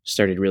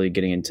started really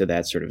getting into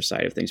that sort of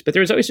side of things. But there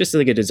was always just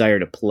like a desire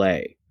to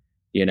play,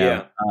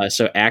 Yeah.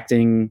 So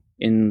acting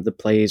in the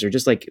plays or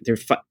just like they're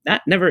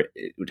never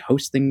would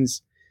host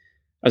things.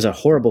 I was a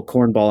horrible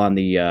cornball on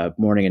the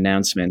morning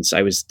announcements.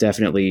 I was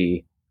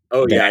definitely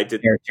I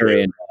did character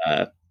in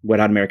Wet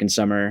Hot American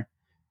Summer.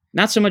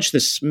 Not so much the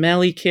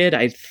smelly kid.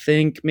 I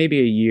think maybe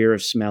a year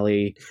of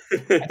smelly.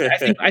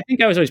 I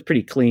think I was always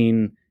pretty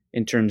clean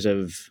in terms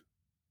of,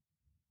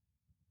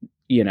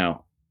 Yeah,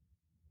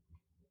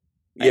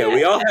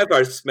 we all have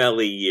our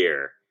smelly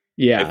year.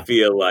 Yeah. I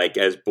feel like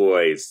as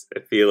boys,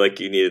 you're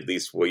going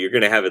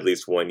to have at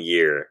least 1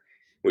 year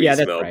where you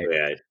smell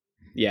bad.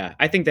 Yeah,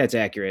 I think that's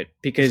accurate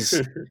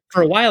because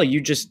for a while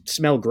you just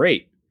smell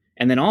great.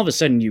 And then all of a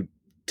sudden you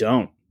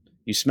don't.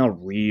 You smell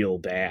real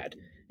bad.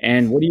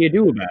 And what do you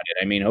do about it?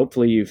 I mean,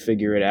 hopefully you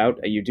figure it out.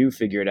 You do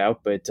figure it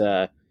out, but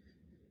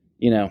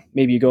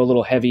maybe you go a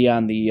little heavy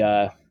on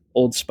the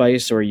Old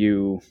Spice, or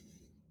who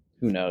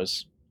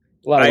knows?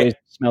 A lot of ways to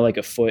smell like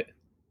a foot.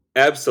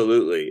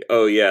 Absolutely.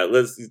 Oh yeah.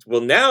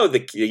 Now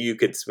you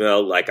could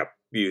smell like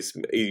you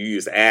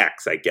use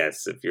Axe, I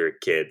guess, if you're a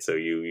kid. So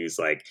you use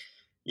like,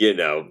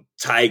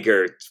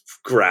 tiger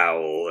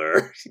growl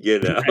or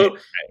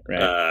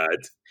Right.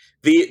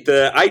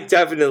 I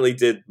definitely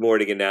did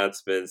morning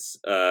announcements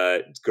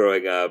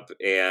growing up,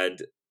 and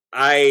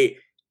I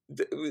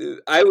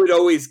would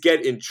always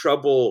get in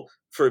trouble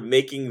for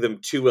making them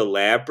too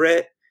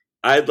elaborate.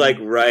 I'd like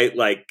write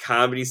like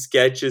comedy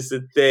sketches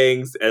and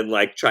things and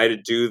like try to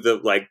do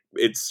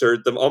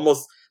insert them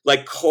almost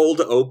like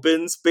cold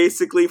opens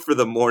basically for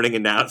the morning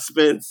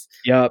announcements.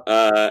 Yep.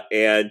 That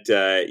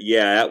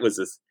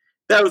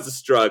was a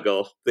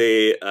struggle.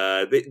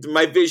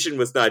 My vision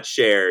was not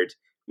shared.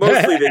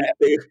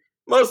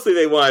 Mostly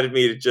they wanted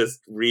me to just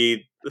read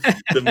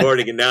the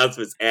morning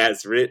announcements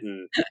as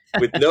written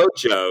with no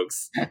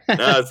jokes.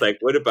 And I was like,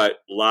 what about a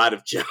lot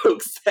of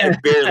jokes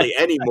and barely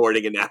any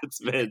morning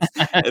announcements?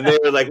 And they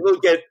were like, we'll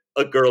get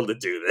a girl to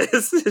do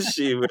this.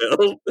 She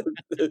will.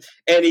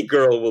 Any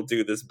girl will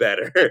do this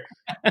better.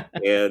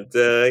 And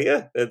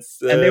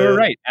that's. And they were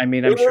right. I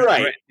mean, I'm sure.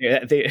 Right.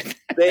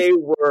 They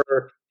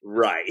were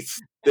right.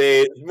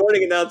 The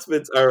morning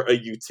announcements are a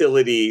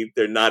utility.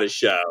 They're not a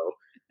show.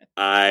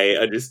 I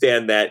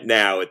understand that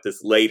now at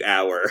this late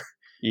hour.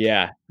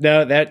 Yeah,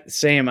 no, that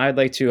same. I'd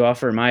like to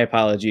offer my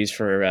apologies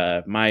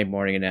for my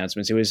morning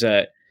announcements. It was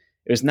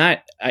not.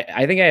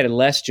 I think I had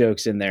less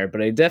jokes in there,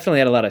 but I definitely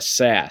had a lot of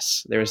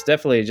sass. There was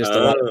definitely just a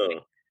lot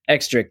of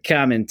extra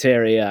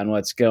commentary on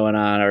what's going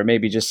on, or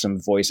maybe just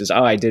some voices.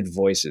 Oh, I did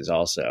voices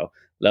also.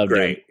 Love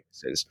doing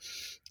voices.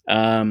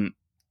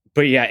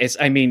 But yeah,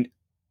 I mean,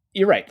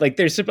 you're right. Like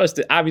they're supposed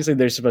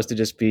to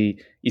just be.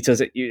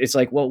 It's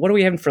like, well, what are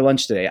we having for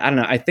lunch today? I don't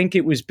know. I think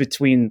it was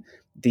between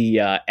the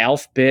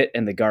Alf bit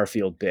and the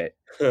Garfield bit.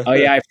 Oh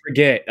yeah, I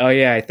forget. Oh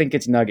yeah, I think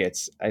it's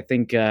nuggets. I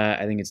think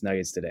it's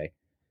nuggets today.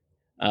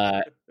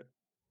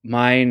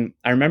 Mine.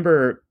 I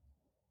remember.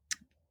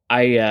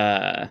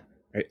 I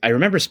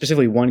remember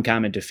specifically one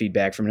comment of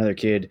feedback from another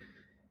kid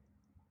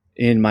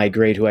in my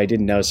grade who I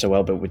didn't know so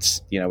well, but we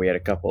had a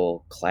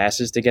couple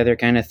classes together,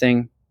 kind of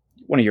thing.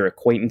 One of your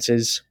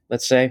acquaintances,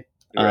 let's say.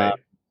 Right.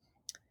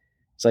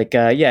 It's like,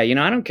 I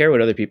don't care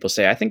what other people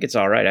say. I think it's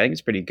all right. I think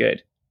it's pretty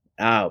good.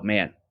 Oh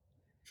man.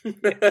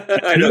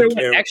 I don't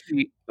care.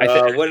 Actually,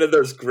 one of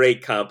those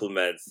great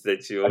compliments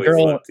that you always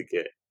love to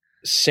get.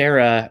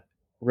 Sarah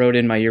wrote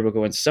in my yearbook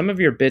once, some of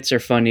your bits are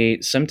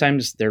funny.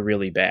 Sometimes they're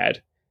really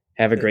bad.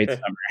 Have a great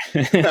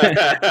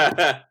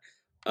summer.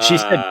 She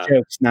said uh,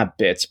 jokes, not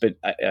bits, but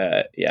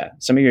yeah,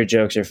 some of your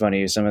jokes are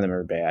funny. Some of them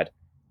are bad.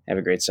 Have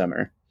a great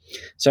summer.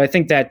 So I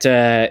think that,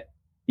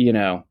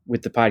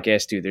 with the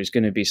podcast too, there's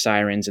going to be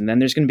sirens, and then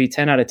there's going to be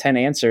 10 out of 10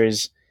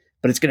 answers,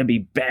 but it's going to be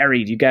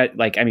buried. You got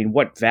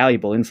what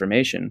valuable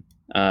information,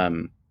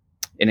 and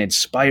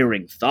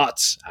inspiring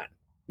thoughts.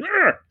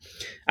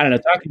 I don't know.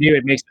 Talking to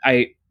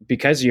you,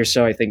 because you're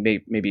so, I think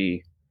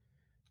maybe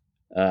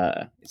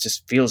it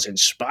just feels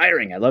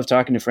inspiring. I love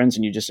talking to friends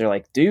and you just are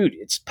like, dude,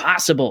 it's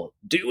possible.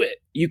 Do it.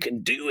 You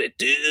can do it,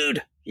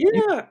 dude.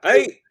 yeah,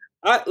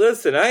 I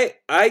listen.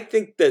 I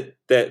think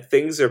that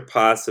things are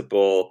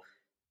possible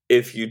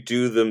if you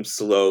do them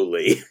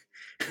slowly.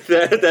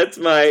 That's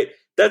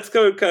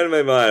kind of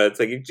my motto. It's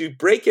like if you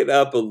break it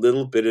up a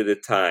little bit at a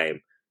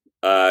time,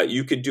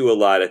 you can do a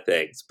lot of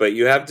things, but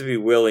you have to be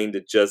willing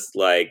to just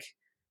like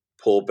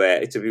pull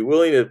back. To be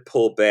willing to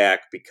pull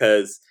back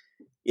because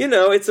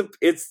it's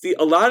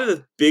a lot of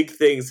the big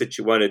things that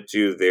you want to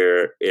do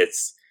there.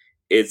 It's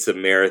a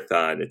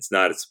marathon. It's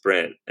not a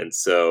sprint, and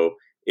so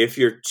if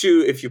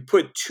you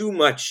put too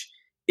much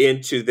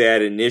into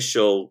that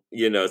initial,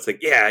 it's like,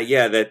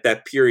 yeah,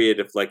 that period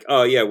of like,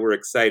 oh yeah, we're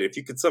excited. If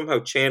you could somehow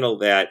channel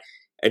that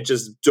and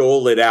just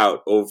dole it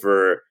out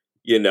over,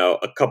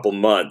 a couple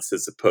months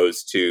as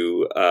opposed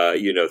to,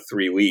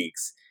 3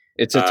 weeks.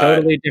 It's a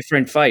totally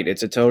different fight.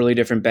 It's a totally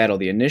different battle.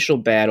 The initial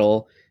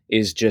battle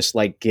is just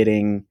like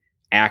getting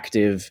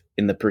active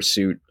in the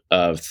pursuit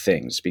of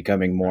things,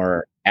 becoming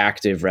more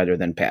active rather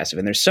than passive.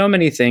 And there's so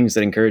many things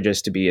that encourage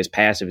us to be as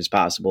passive as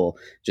possible,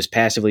 just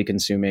passively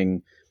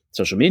consuming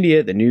social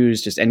media, the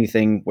news, just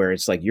anything where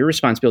it's like your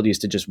responsibility is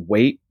to just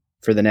wait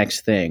for the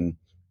next thing,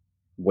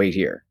 wait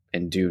here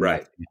and do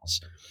nothing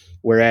else.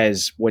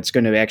 Whereas what's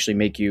going to actually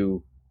make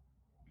you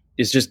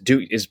is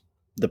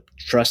the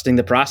trusting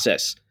the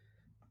process.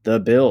 The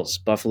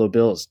Buffalo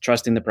Bills,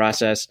 trusting the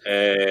process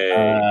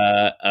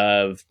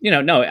of,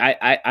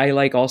 I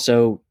like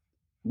also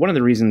one of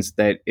the reasons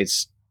that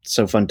it's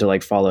so fun to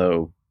like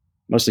follow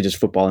mostly just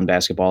football and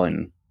basketball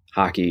and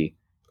hockey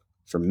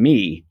for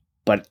me,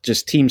 but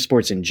just team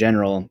sports in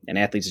general and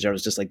athletes in general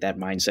is just like that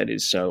mindset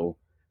is so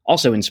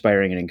also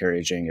inspiring and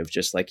encouraging of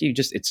just like, you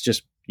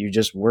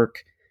just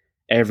work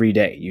every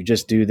day. You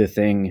just do the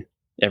thing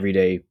every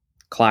day,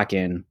 clock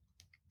in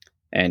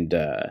and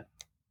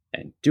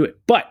do it.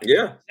 But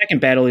yeah, the second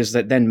battle is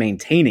that then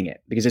maintaining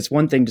it, because it's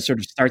one thing to sort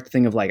of start the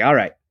thing of like, all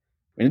right,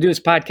 we're going to do this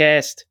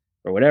podcast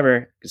or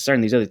whatever,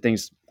 starting these other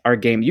things, our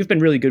game. You've been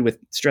really good with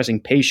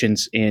stressing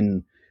patience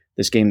in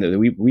this game that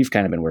we've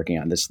kind of been working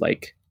on, this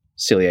like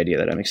silly idea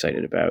that I'm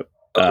excited about.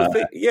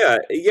 Yeah.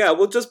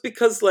 Well, just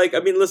because like, I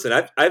mean, listen,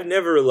 I've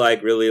never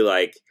like really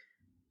like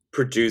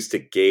produced a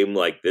game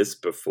like this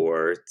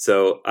before.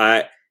 So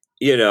I'm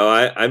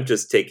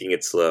just taking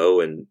it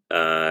slow and,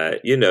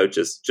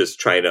 just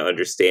trying to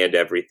understand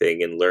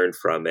everything and learn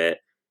from it.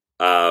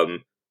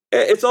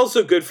 It's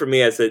also good for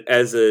me as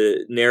a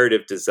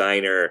narrative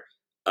designer.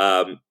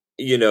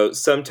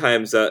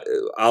 Sometimes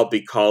I'll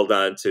be called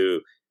on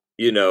to,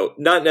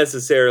 not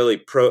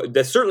necessarily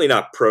that's certainly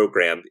not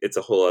programmed. It's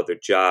a whole other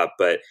job,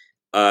 but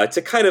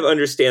to kind of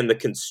understand the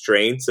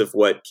constraints of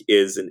what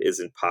is and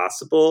isn't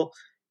possible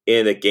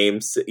in a game,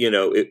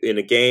 in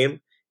a game,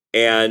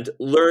 and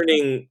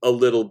learning a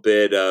little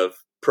bit of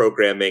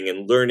programming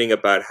and learning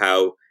about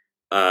how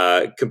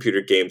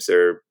computer games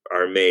are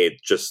made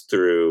just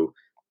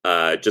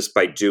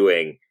by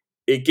doing.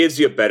 It gives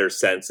you a better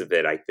sense of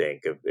it. I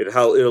think it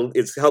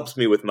helps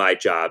me with my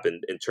job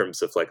in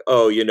terms of like,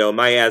 am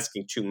I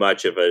asking too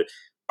much of a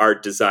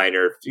art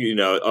designer?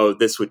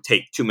 This would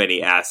take too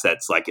many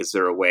assets. Like, is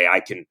there a way I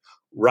can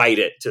write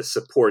it to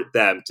support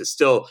them to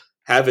still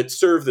have it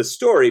serve the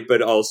story,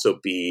 but also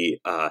be,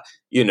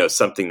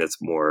 something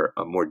that's more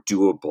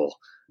doable.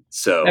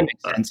 So that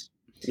makes sense.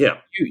 Yeah,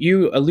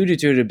 you alluded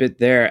to it a bit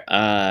there,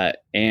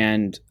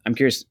 and I'm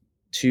curious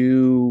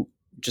to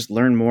just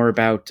learn more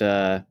about.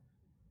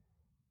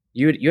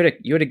 You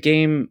had a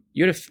game.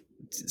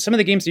 Some of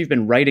the games that you've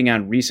been writing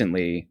on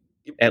recently.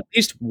 At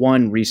least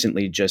one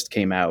recently just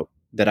came out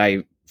that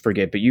I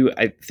forget. But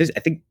I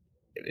think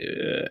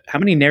how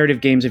many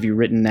narrative games have you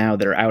written now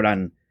that are out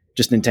on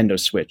just Nintendo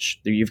Switch?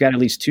 You've got at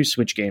least 2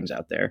 Switch games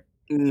out there.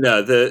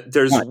 No,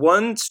 there's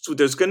one.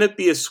 There's going to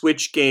be a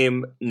Switch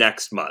game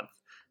next month.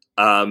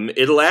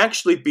 It'll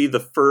actually be the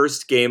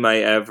first game I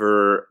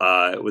ever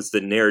was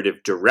the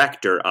narrative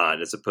director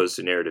on, as opposed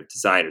to narrative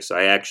designer. So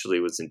I actually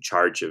was in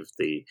charge of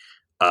the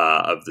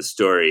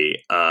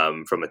story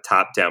from a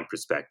top-down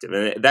perspective.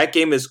 And that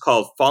game is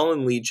called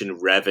Fallen Legion: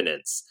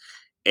 Revenants,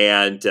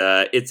 and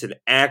it's an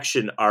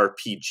action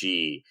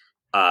RPG.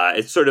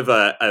 It's sort of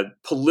a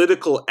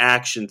political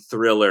action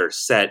thriller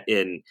set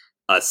in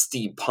a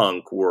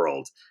steampunk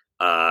world.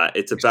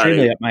 It's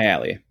extremely up my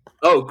alley.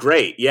 Oh,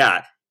 great!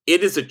 Yeah.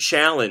 It is a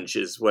challenge,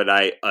 is what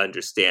I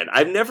understand.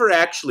 I've never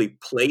actually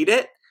played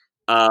it.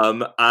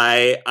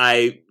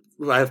 I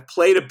I've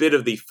played a bit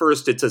of the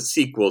first. It's a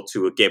sequel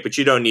to a game, but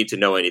you don't need to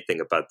know anything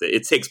about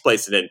it takes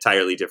place in an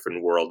entirely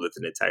different world with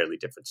an entirely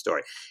different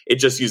story. It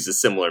just uses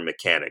similar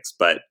mechanics,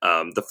 but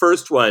the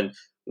first one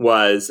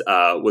was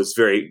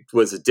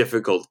a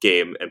difficult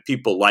game, and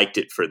people liked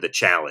it for the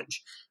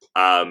challenge.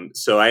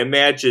 So I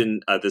imagine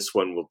this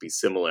one will be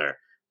similar.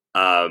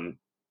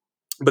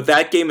 But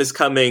that game is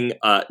coming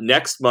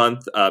next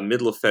month,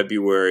 middle of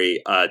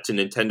February, to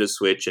Nintendo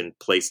Switch and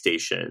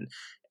PlayStation.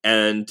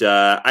 And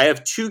I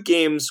have 2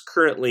 games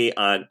currently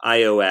on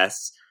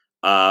iOS.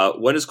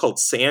 One is called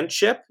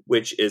Sandship,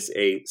 which is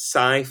a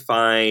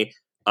sci-fi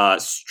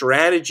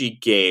strategy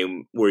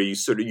game where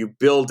you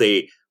build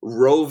a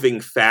roving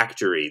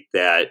factory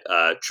that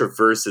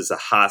traverses a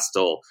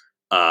hostile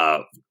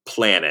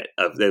planet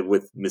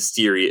with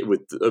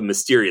a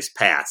mysterious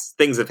past.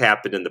 Things have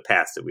happened in the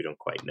past that we don't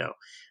quite know.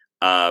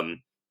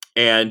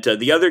 And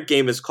the other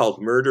game is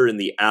called Murder in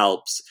the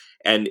Alps,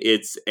 and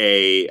it's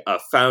a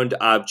found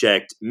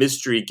object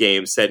mystery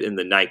game set in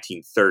the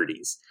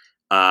 1930s.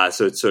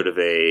 So it's sort of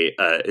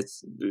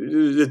it's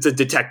a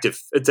detective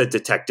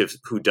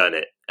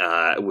whodunit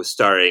with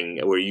starring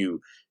where you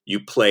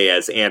play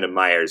as Anna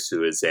Myers,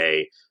 who is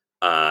a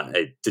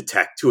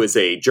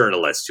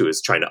journalist who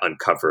is trying to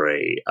uncover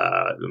a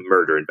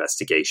murder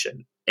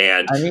investigation.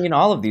 And I mean,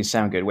 all of these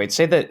sound good. Wait,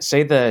 say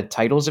the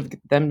titles of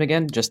them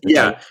again. Just the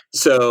yeah.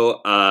 So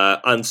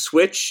on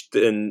Switch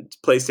and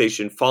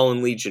PlayStation,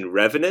 Fallen Legion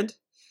Revenants,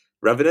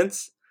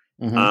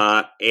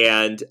 Mm-hmm.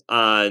 and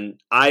on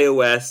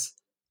iOS,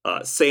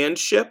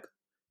 Sandship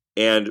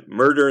and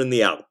Murder in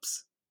the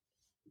Alps.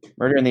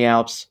 Murder in the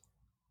Alps,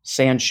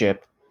 Sandship.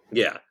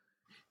 Yeah.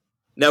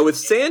 Now with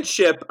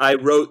Sandship, I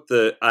wrote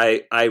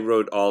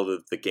all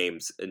of the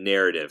game's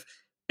narrative.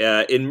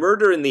 In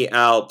Murder in the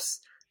Alps,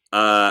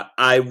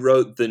 I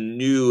wrote the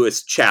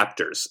newest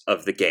chapters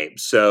of the game.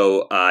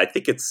 So I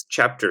think it's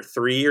chapter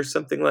 3 or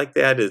something like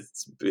that.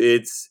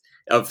 It's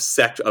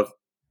of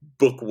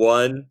book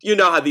 1. You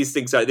know how these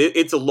things are.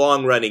 It's a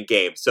long running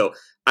game. So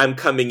I'm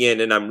coming in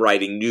and I'm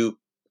writing new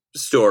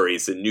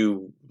stories and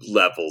new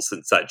levels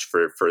and such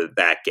for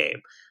that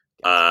game.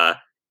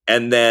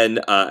 And then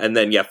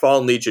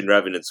Fallen Legion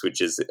Revenants,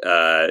 which is which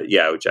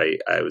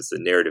I was the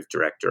narrative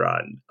director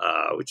on,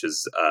 which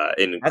is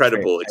an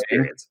incredible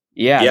experience.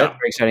 Yeah, that's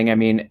very exciting. I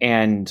mean,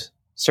 and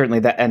certainly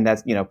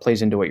that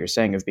plays into what you're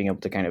saying of being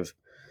able to kind of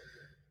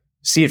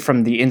see it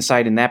from the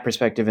inside in that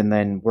perspective, and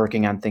then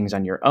working on things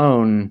on your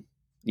own,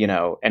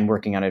 and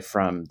working on it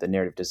from the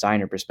narrative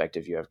designer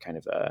perspective. You have kind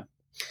of a.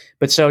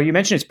 But so you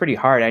mentioned it's pretty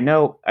hard.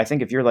 I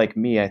think if you're like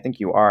me, I think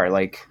you are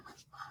like.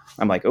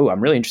 I'm like, oh,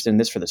 I'm really interested in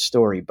this for the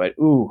story, but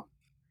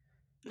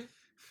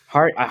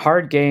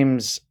hard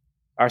games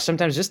are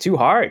sometimes just too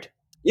hard.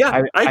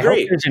 Yeah, I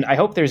agree. I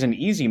hope there's an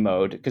easy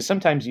mode, because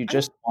sometimes you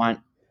just want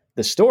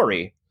the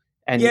story,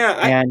 and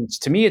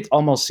to me it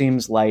almost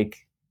seems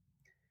like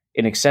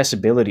an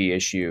accessibility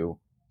issue,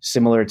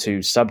 similar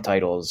to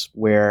subtitles,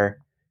 where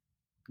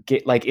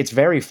it's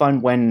very fun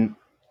when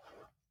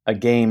a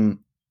game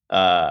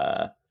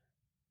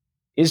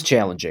is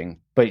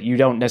challenging, but you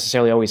don't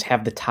necessarily always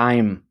have the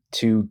time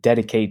to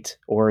dedicate,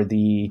 or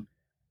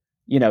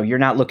you're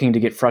not looking to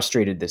get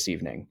frustrated this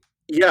evening.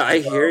 Yeah, I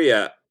hear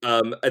you.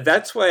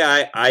 That's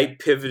why I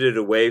pivoted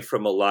away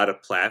from a lot of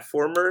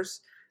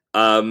platformers.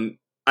 I'm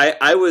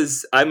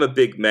a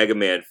big Mega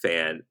Man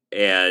fan,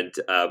 and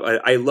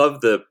I love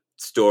the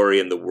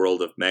story and the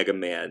world of Mega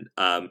Man.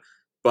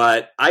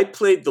 But I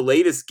played the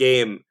latest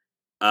game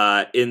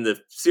in the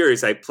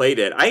series. I played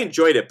it. I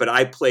enjoyed it, but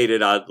I played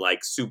it on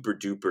like super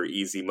duper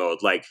easy mode.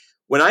 Like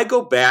when I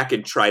go back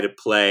and try to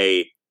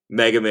play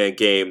Mega Man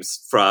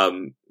games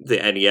from the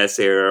NES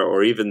era,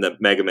 or even the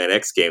Mega Man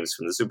X games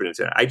from the Super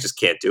Nintendo, I just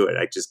can't do it.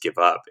 I just give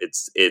up.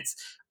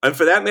 And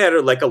for that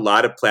matter, like a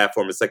lot of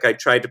platformers, like I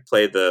tried to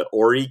play the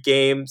Ori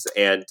games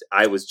and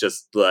I was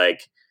just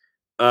like,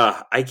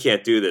 I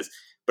can't do this.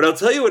 But I'll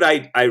tell you what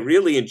I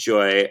really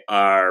enjoy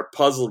are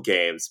puzzle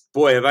games.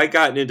 Boy, have I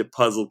gotten into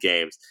puzzle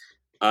games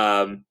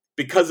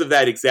because of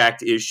that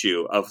exact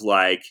issue of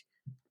like,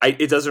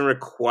 it doesn't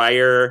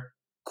require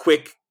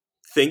quick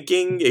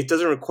thinking. It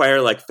doesn't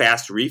require like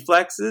fast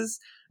reflexes.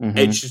 Mm-hmm.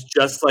 It's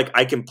just like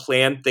I can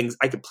plan things.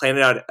 I can plan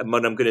it out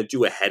what I'm going to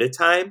do ahead of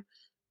time.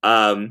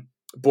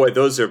 Boy,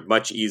 those are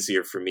much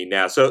easier for me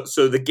now. So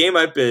the game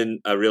I've been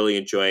really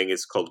enjoying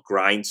is called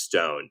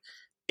Grindstone,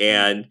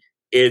 and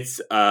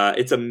it's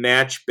a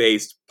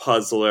match-based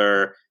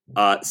puzzler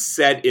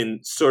set in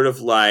sort of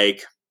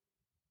like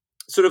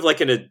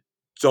an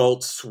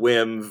Adult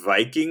Swim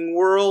Viking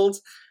world.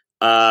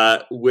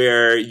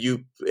 Where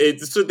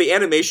so the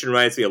animation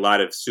reminds me a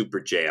lot of Super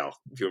Jail,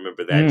 if you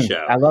remember that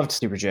show. I loved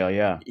Super Jail,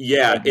 yeah.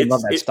 Yeah, I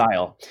love that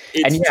style.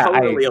 It's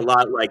totally a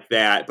lot like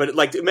that. But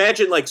like,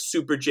 imagine like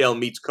Super Jail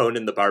meets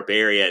Conan the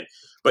Barbarian,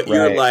 but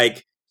you're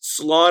like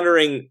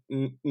slaughtering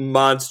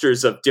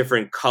monsters of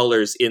different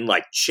colors in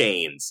like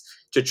chains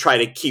to try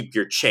to keep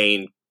your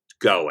chain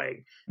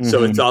going. Mm-hmm.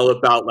 So it's all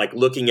about like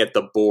looking at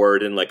the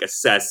board and like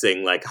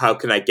assessing like, how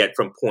can I get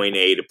from point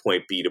A to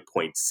point B to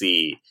point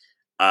C?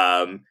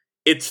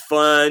 It's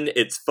fun.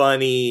 It's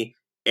funny.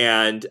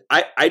 and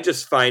I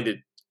just find it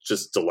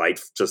just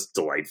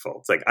delightful.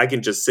 It's like I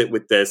can just sit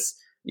with this.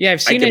 Yeah,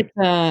 I've seen it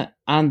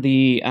on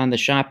the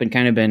shop and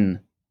kind of been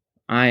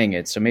eyeing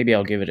it, so maybe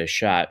I'll give it a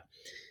shot.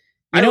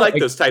 I like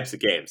those types of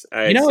games.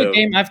 A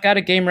game. I've got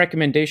a game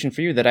recommendation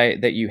for you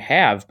that you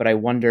have, but I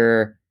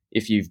wonder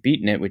if you've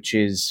beaten it, which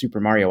is Super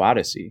Mario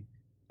Odyssey.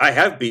 I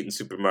have beaten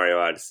Super Mario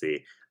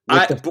Odyssey.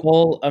 With the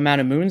full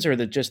amount of moons, or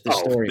just the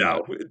story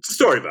mode? No,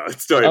 story mode.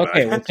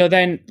 Okay, well, so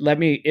then let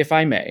me, if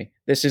I may,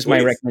 this is my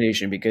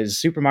recommendation, because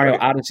Super Mario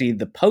Odyssey,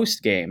 the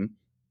post game,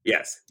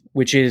 yes,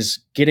 which is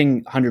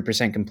getting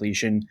 100%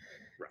 completion,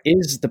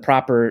 is the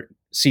proper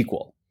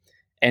sequel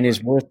and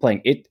is worth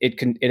playing. It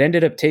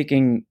ended up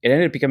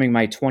becoming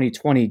my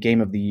 2020 game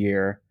of the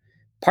year,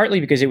 partly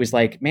because it was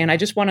like, man, I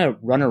just want to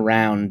run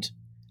around.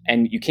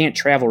 And you can't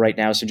travel right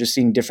now, so just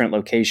seeing different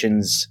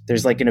locations,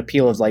 there's like an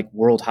appeal of like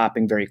world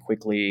hopping very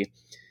quickly.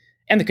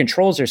 And the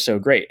controls are so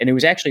great. And it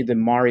was actually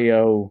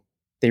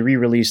they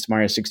re-released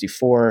Mario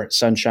 64,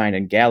 Sunshine,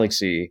 and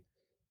Galaxy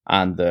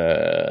on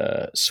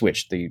the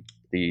Switch.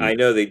 I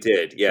know they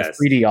did, yes.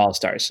 The 3D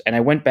All-Stars. And I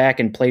went back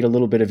and played a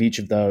little bit of each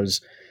of those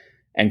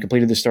and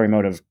completed the story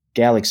mode of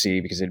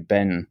Galaxy because it had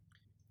been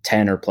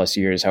 10 or plus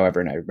years,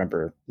 however. And I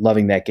remember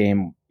loving that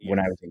game when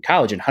I was in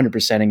college and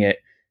 100%ing it.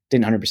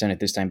 Didn't 100% it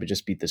this time, but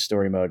just beat the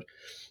story mode.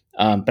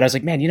 But I was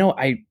like, man,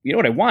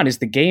 what I want is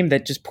the game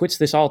that just puts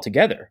this all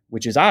together,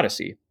 which is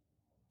Odyssey.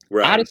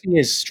 Right. Odyssey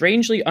is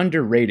strangely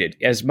underrated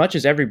as much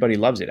as everybody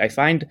loves it. I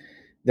find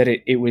that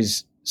it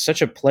was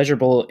such a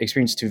pleasurable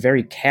experience to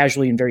very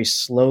casually and very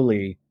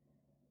slowly,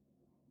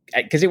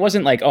 because it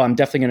wasn't like, oh, I'm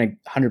definitely going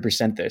to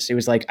 100% this. It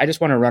was like, I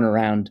just want to run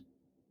around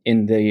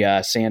in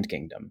the Sand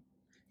Kingdom.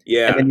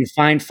 Yeah. And then you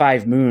find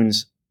 5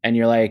 moons and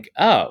you're like,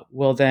 oh,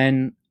 well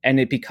then, and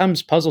it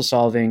becomes puzzle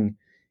solving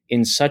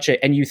in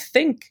and you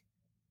think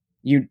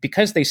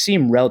because they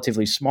seem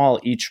relatively small,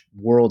 each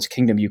world's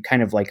kingdom, you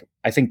kind of like,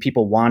 I think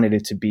people wanted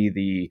it to be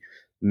the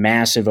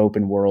massive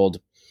open world,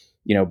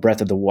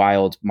 Breath of the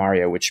Wild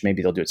Mario, which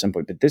maybe they'll do at some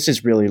point, but this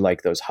is really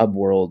like those hub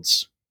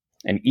worlds,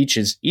 and each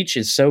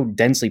is so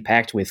densely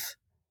packed with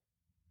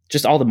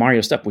just all the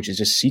Mario stuff, which is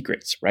just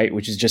secrets, right?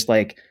 Which is just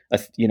like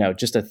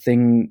just a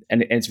thing,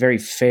 and it's very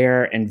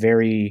fair and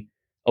very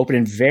open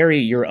and very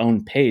your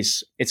own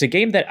pace. It's a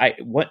game that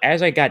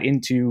as I got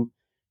into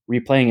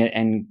replaying it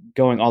and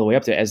going all the way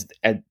up to it's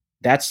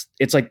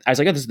like I was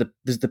like, oh, this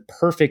is the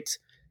perfect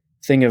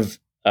thing of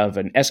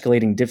an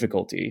escalating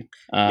difficulty.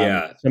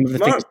 Some of the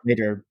things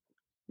later.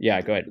 Yeah,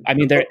 go ahead. I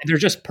mean, they're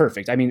just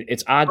perfect. I mean,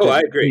 it's odd.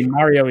 I agree.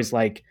 Mario is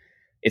like,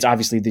 it's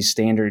obviously the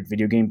standard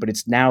video game, but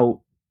it's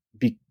now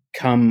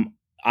become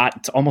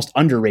it's almost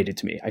underrated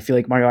to me. I feel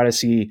like Mario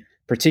Odyssey,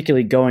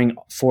 particularly going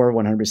for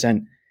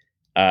 100%.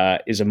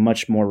 Is a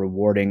much more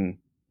rewarding.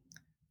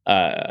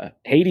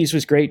 Hades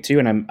was great too,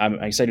 and I'm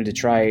excited to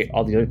try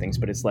all the other things.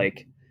 But it's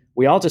like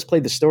we all just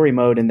played the story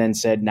mode and then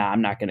said, "Nah,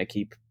 I'm not going to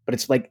keep." But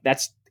it's like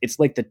it's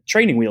like the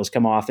training wheels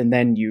come off, and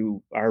then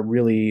you are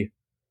really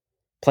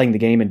playing the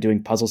game and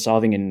doing puzzle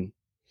solving, and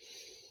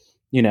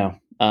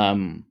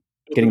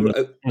getting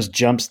those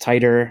jumps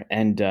tighter,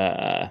 and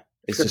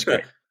it's just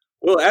great.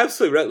 Well,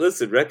 absolutely.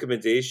 Listen,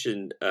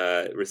 recommendation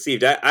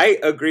received. I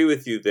agree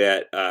with you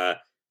that.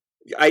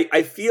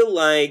 I feel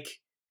like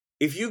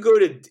if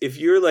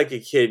you're like a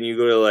kid and you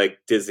go to like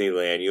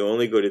Disneyland, you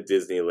only go to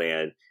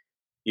Disneyland,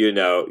 you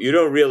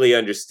don't really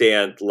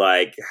understand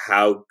like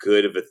how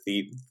good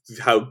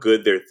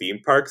their theme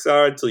parks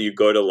are until you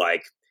go to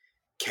like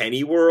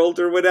Kenny World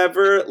or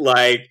whatever.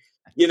 Like,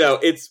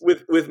 it's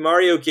with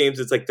Mario games,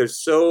 it's like they're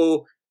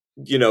so,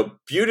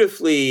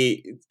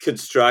 beautifully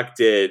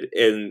constructed,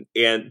 and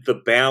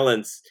the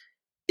balance,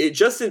 it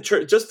just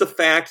the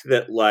fact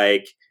that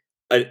like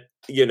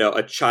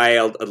a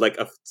child, like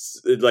a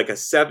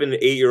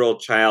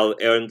 7-8-year-old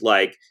child and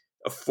like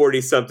a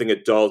 40-something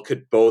adult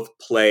could both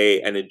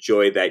play and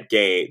enjoy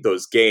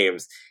those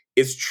games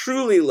is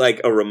truly like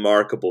a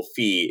remarkable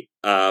feat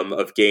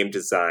of game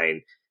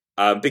design.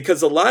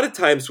 Because a lot of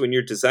times when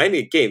you're designing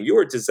a game, you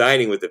are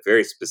designing with a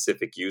very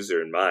specific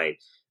user in mind.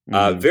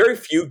 Very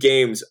few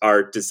games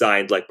are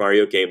designed like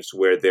Mario games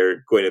where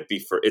they're going to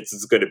be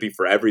it's going to be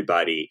for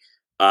everybody,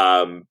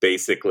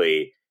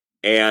 basically.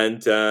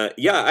 And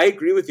I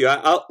agree with you.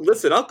 I'll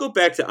go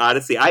back to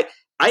Odyssey. I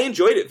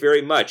enjoyed it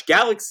very much.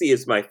 Galaxy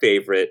is my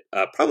favorite,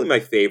 probably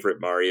my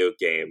favorite Mario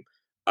game.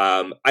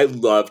 I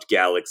loved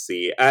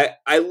Galaxy.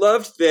 I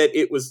loved that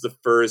it was the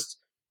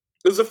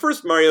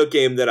first Mario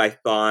game that I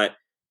thought,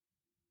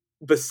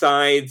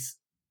 besides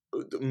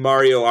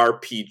Mario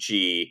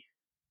RPG,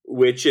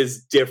 which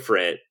is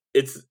different.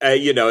 It's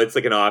it's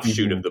like an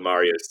offshoot of the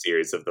Mario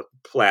series, of the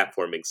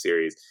platforming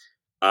series.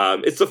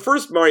 It's the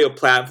first Mario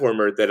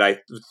platformer that I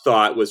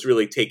thought was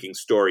really taking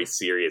story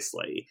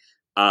seriously,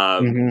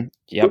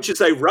 which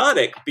is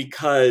ironic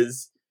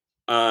because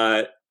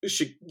Shigeru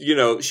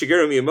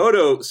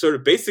Miyamoto sort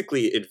of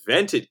basically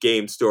invented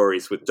game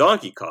stories with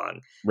Donkey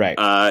Kong. Right.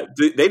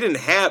 They didn't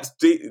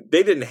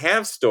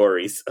have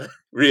stories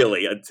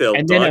really until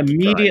and Donkey then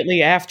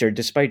immediately after,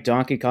 despite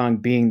Donkey Kong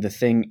being the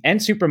thing,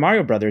 and Super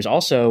Mario Brothers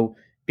also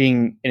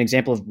being an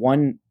example of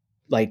one,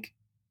 like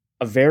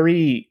a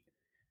very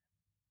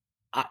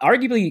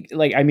arguably,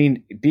 like, I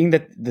mean, being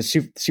that the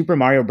Super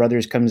Mario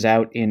Brothers comes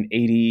out in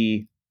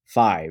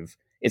 85,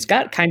 it's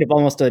got kind of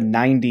almost a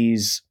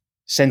 90s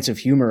sense of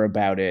humor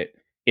about it,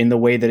 in the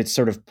way that it's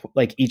sort of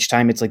like each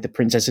time it's like the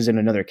princess is in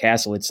another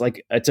castle. It's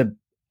like, it's a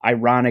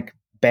ironic,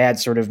 bad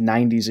sort of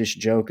 90s-ish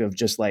joke of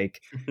just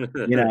like,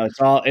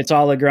 it's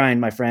all a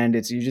grind, my friend.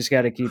 It's, you just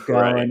got to keep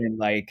going. Right. And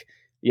like,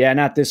 yeah,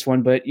 not this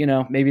one, but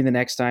maybe the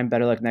next time.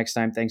 Better luck next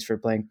time. Thanks for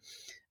playing.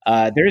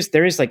 There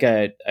is like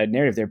a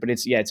narrative there, but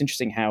it's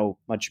interesting how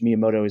much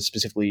Miyamoto is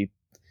specifically,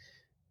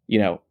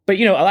 but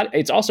a lot.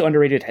 It's also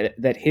underrated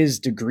that his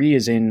degree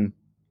is in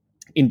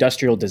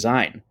industrial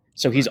design,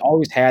 so he's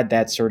always had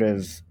that sort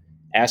of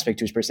aspect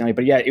to his personality.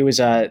 But yeah, it was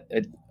not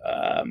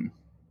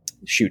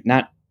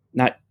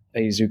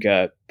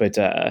Aizuka,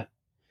 but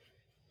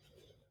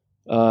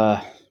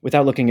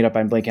without looking it up,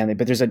 I'm blanking on it.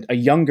 But there's a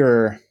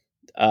younger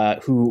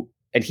who,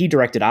 and he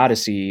directed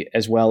Odyssey,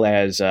 as well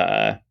as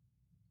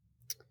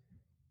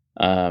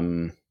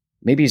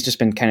maybe he's just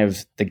been kind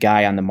of the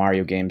guy on the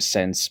Mario games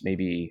since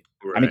maybe.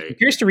 Right. I mean, I'm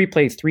curious to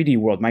replay 3D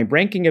World. My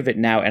ranking of it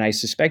now, and I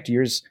suspect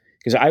yours,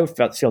 because I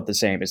felt the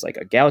same, is like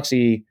a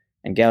Galaxy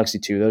and Galaxy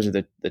 2. Those are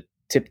the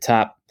tip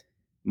top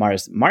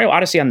Mario's. Mario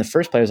Odyssey on the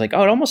first play, I was like,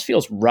 oh, it almost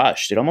feels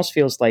rushed. It almost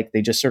feels like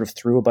they just sort of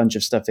threw a bunch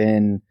of stuff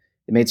in.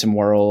 They made some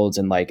worlds,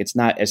 and like it's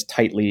not as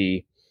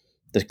tightly.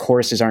 The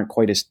courses aren't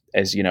quite as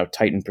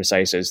tight and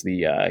precise as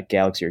the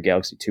Galaxy or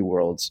Galaxy 2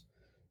 worlds.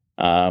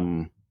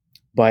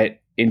 But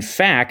in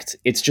fact,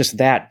 it's just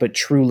that, but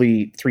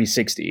truly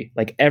 360.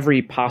 Like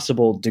every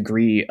possible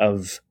degree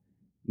of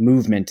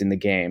movement in the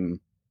game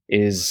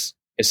is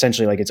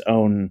essentially like its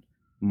own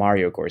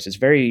Mario course.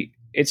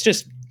 It's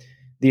just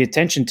the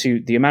attention to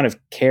the amount of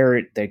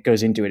care that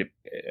goes into it.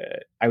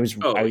 I would say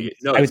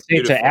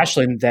beautiful to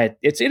Ashlyn that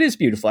it is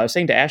beautiful. I was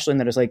saying to Ashlyn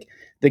that it's like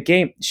the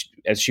game,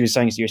 as she was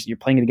saying, you're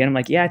playing it again. I'm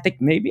like, yeah, I think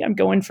maybe I'm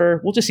going for,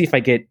 we'll just see if I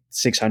get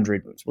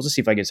 600 moves. We'll just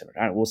see if I get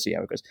 700. We'll see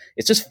how it goes.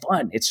 It's just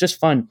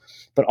fun.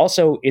 But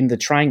also in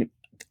the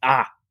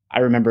I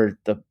remember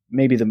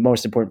maybe the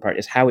most important part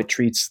is how it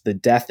treats the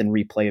death and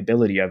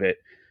replayability of it.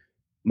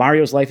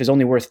 Mario's life is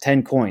only worth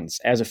 10 coins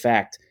as a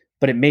fact,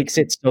 but it makes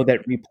it so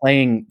that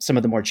replaying some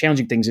of the more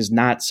challenging things is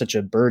not such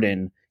a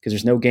burden, because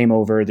there's no game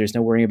over. There's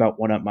no worrying about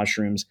one-up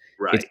mushrooms.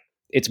 Right.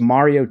 It's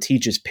Mario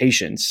teaches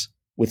patience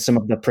with some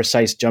of the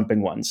precise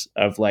jumping ones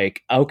of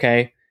like,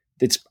 okay,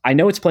 I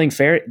know it's playing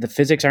fair. The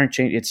physics aren't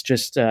changing. It's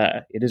just,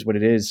 it is what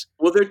it is.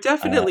 Well, they're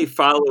definitely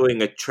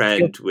following a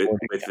trend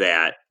with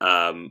that,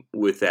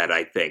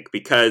 I think,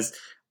 because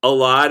a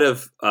lot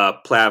of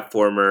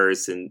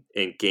platformers and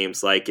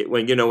games like it,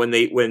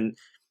 when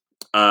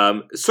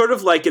sort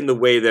of like in the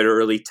way that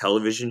early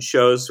television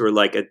shows were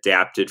like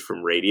adapted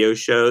from radio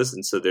shows,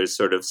 and so there's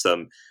sort of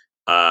some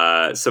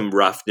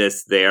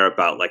roughness there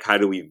about like how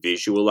do we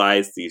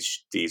visualize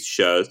these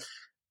shows.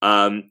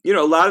 A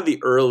lot of the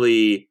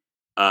early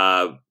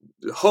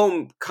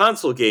home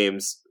console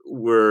games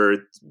were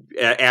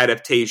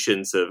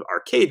adaptations of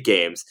arcade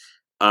games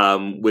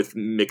with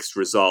mixed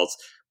results.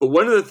 But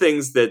one of the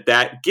things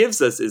that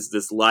gives us is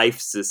this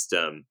life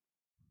system.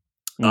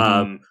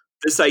 Mm-hmm.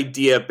 This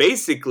idea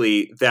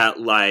basically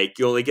that like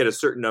you only get a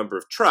certain number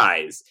of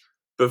tries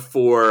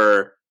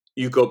before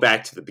you go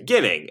back to the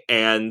beginning.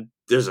 And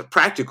there's a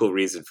practical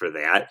reason for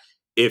that.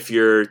 If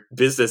your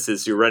business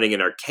is you're running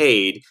an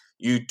arcade,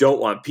 you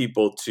don't want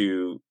people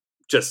to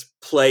just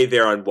play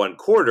there on one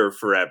quarter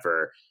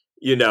forever,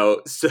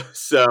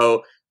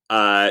 so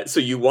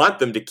you want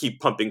them to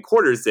keep pumping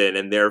quarters in,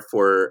 and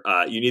therefore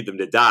you need them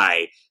to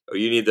die or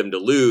you need them to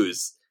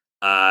lose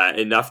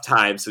enough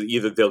time so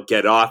either they'll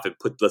get off and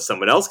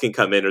someone else can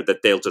come in, or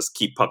that they'll just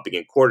keep pumping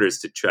in quarters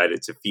to try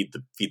to feed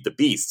the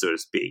beast, so to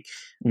speak.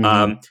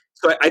 Mm-hmm.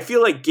 So I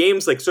feel like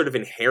games like sort of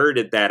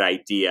inherited that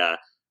idea.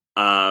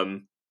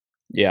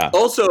 Yeah.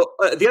 Also,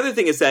 the other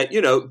thing is that,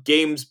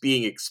 games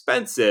being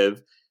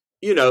expensive,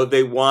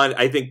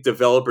 I think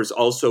developers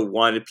also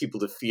wanted people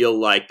to feel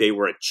like they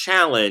were a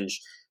challenge,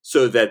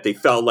 so that they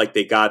felt like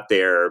they got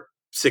their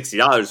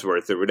 $60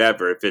 worth or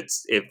whatever.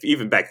 If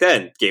even back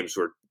then games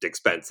were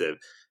expensive.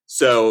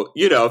 So,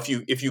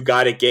 if you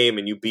got a game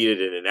and you beat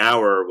it in an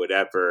hour or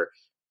whatever,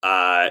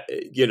 that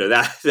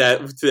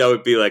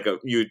would be like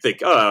you'd think,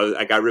 oh,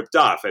 I got ripped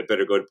off. I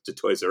better go to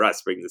Toys R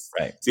Us, bring this,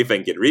 see if I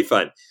can get a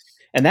refund.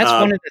 And that's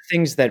one of the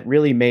things that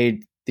really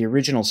made the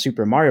original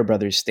Super Mario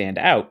Brothers stand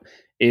out,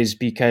 is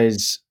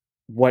because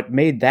what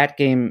made that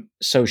game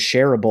so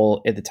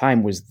shareable at the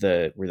time were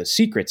the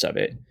secrets of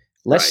it.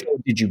 Less so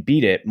did you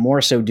beat it,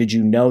 more so did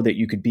you know that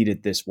you could beat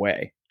it this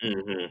way.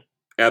 Mm-hmm.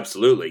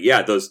 Absolutely.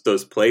 Yeah, those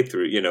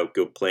playthrough,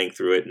 go playing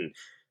through it and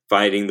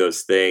finding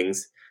those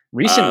things.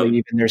 Recently,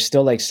 even they're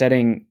still like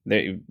setting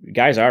the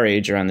guys our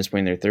age around this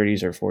point in their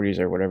 30s or 40s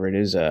or whatever it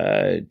is,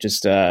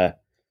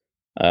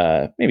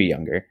 maybe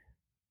younger.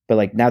 But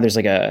like now there's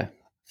like a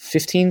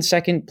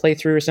 15-second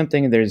playthrough or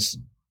something, and there's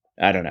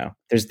I don't know.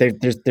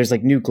 There's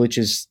like new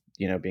glitches,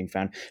 being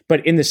found.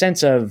 But in the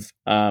sense of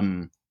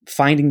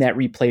finding that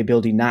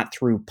replayability not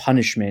through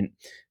punishment,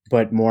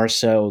 but more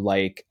so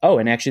like, oh,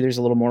 and actually there's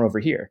a little more over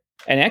here.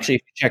 And actually,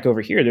 if you check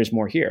over here, there's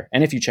more here.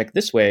 And if you check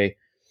this way,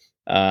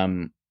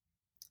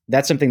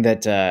 that's something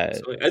that so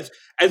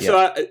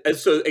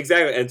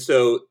exactly, and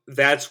so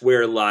that's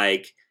where,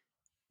 like,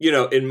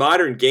 in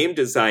modern game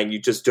design, you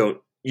just don't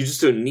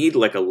need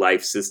like a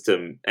life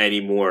system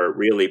anymore,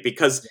 really,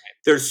 because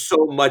there's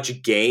so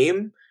much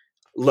game.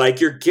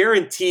 Like, you're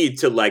guaranteed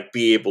to like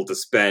be able to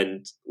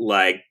spend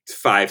like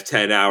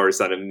 5-10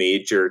 hours on a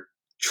major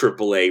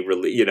AAA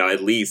release,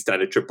 at least on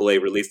a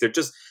AAA release.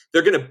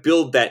 They're going to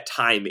build that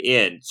time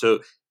in, so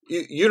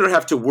you don't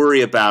have to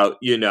worry about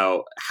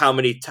how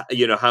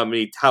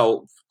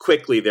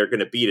quickly they're going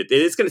to beat it.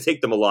 It's going to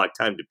take them a long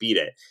time to beat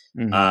it.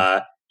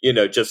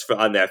 Just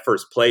on that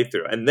first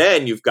playthrough. And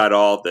then you've got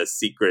all the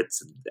secrets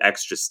and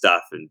extra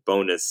stuff and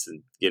bonus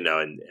and,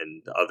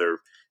 and other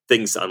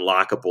things,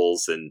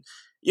 unlockables. And,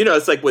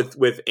 it's like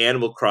with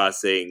Animal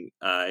Crossing,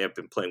 I've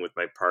been playing with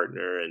my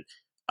partner, and,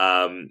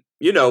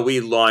 we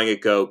long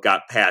ago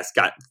got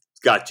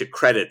to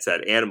credits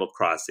at Animal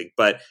Crossing.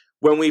 But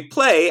when we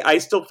play, I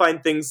still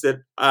find things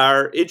that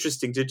are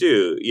interesting to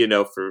do,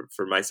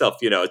 for myself.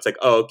 It's like,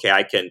 oh, okay,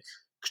 I can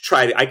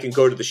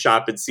go to the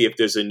shop and see if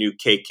there's a new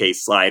KK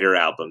Slider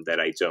album that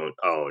I don't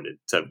own, and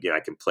so I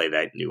can play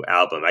that new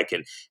album. I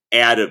can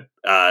add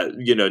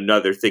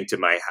another thing to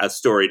my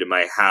story to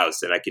my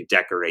house, and I can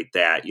decorate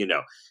that.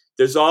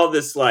 There's all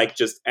this like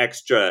just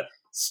extra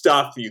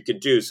stuff you can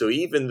do. So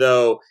even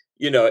though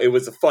it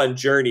was a fun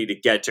journey to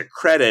get to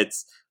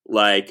credits,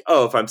 like,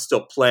 oh, if I'm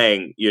still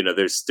playing,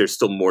 there's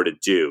still more to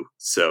do.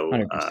 So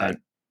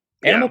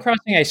Animal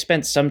Crossing I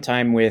spent some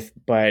time with,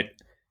 but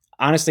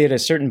honestly, at a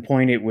certain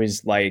point, it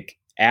was like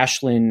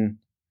Ashlyn,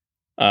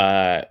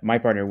 my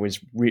partner,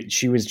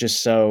 she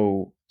was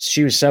so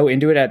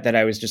into it that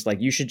I was just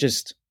like, you should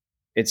just,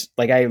 it's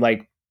like, I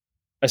like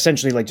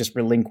essentially like just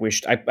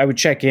relinquished. I would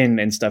check in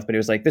and stuff, but it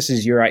was like, this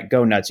is your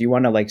go nuts. You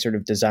want to like sort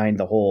of design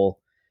the whole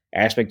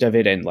aspect of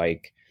it. And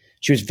like,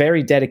 she was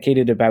very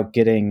dedicated about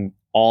getting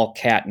all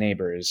cat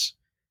neighbors,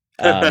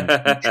 trading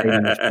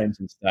with friends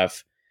and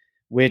stuff,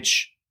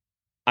 which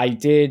I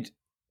did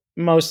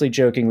mostly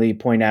jokingly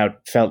point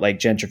out felt like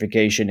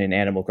gentrification in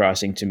Animal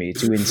Crossing to me,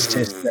 to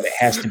insist that it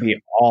has to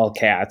be all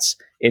cats.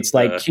 It's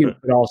like cute,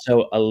 but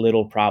also a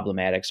little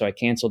problematic. So I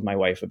canceled my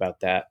wife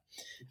about that.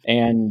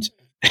 And,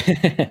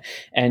 so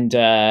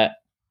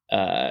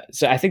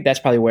I think that's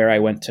probably where I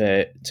went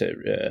to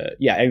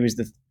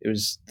it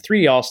was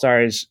 3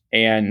 All-Stars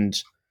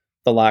and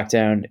the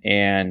lockdown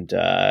and,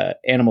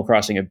 Animal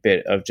Crossing, a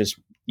bit of just,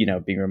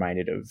 being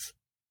reminded of,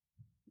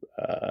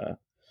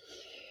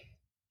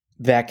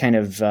 that kind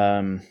of,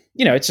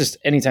 it's just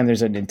anytime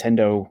there's a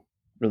Nintendo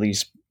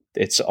release,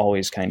 it's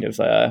always kind of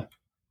a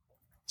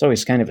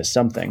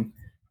something.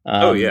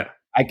 I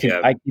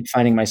keep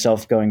finding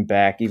myself going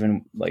back,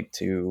 even like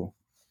to,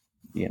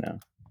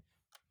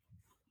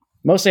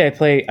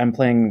 mostly I'm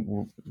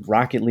playing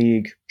Rocket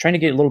League, trying to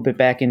get a little bit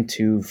back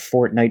into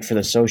Fortnite for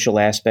the social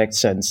aspect,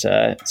 since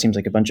it seems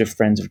like a bunch of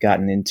friends have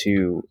gotten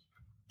into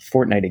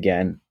Fortnite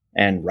again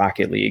and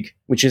Rocket League,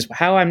 which is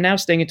how I'm now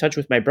staying in touch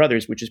with my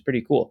brothers, which is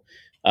pretty cool.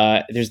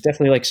 There's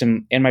definitely like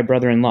and my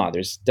brother-in-law,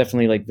 there's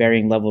definitely like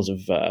varying levels of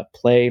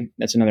play.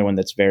 That's another one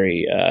that's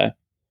very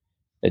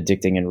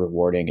addicting and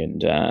rewarding.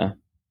 And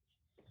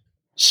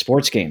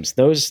sports games,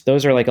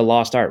 those are like a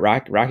lost art.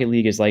 Rocket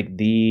League is like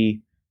the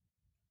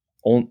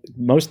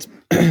most,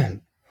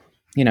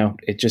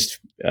 it just,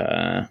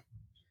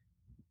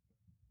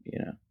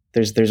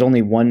 there's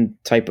only one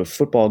type of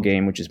football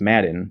game, which is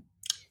Madden.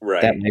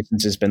 Right. That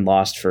license has been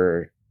lost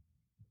for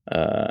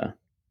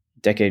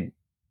decade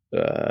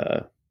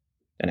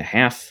and a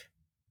half,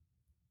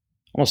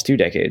 almost 2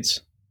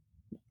 decades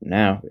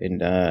now, in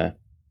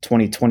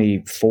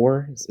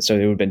 2024. So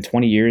there would have been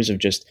 20 years of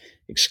just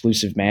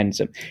exclusive Madden.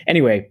 So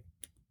anyway,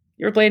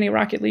 you ever play any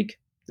Rocket League?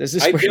 Is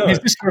this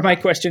where my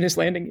question is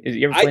landing?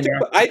 You ever play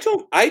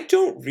I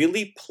don't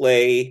really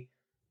play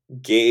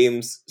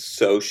games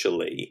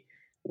socially,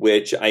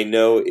 which I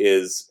know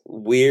is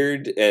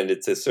weird, and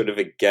it's a sort of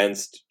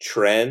against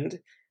trend.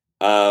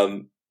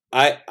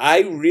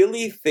 I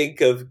really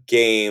think of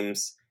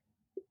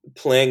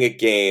playing a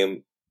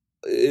game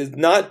is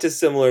not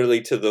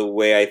dissimilarly to the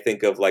way I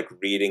think of like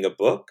reading a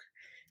book.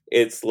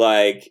 It's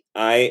like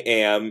I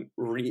am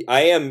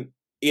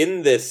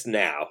in this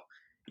now.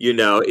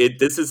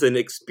 This is an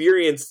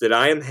experience that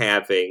I am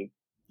having.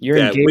 You're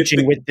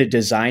engaging with the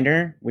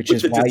designer, which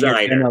is why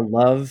you're going to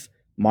love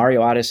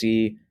Mario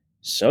Odyssey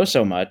so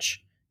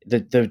much.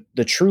 The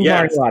true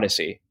Mario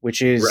Odyssey,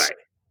 which is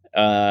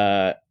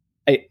right.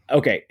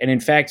 Okay. And in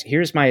fact,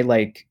 here's my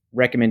like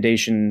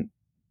recommendation,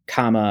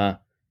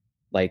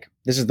 like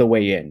this is the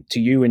way in to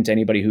you and to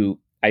anybody who,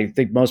 I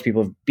think most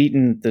people have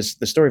beaten the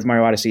story of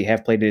Mario Odyssey,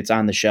 have played it. It's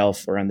on the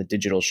shelf or on the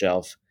digital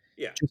shelf.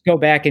 Yeah. Just go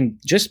back and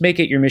just make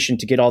it your mission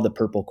to get all the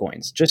purple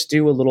coins. Just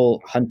do a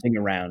little hunting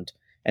around.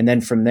 And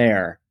then from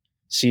there,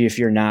 see if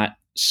you're not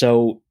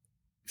so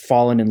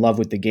fallen in love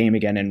with the game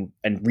again,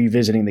 and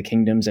revisiting the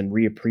kingdoms and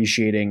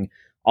reappreciating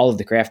all of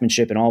the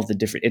craftsmanship and all of the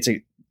different, it's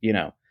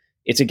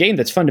a game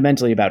that's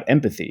fundamentally about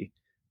empathy.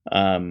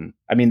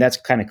 I mean, that's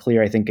kind of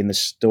clear, I think, in the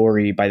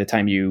story by the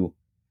time you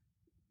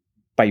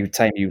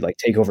like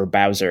take over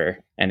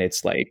Bowser, and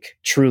it's like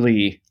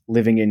truly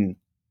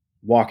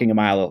walking a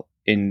mile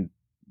in,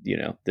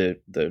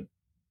 the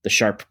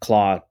sharp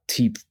claw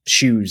teeth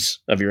shoes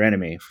of your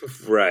enemy.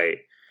 Right.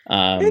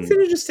 It's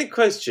an interesting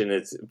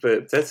question.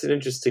 But that's an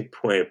interesting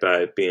point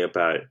about it being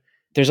about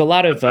there's a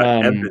lot of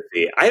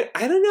empathy. I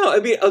don't know. I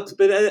mean,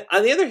 but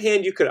on the other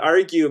hand, you could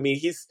argue. I mean,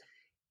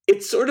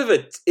 it's sort of a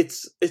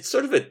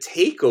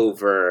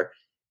takeover.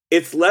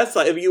 It's less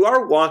like, I mean, you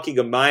are walking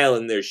a mile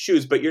in their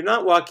shoes, but you're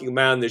not walking a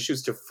mile in their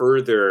shoes to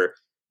further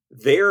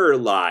their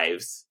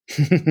lives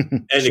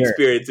and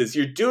experiences.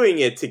 You're doing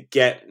it to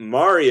get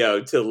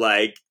Mario to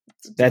like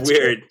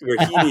where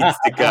he needs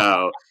to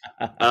go.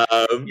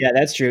 Yeah,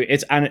 that's true.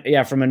 It's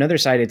from another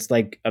side, it's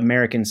like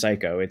American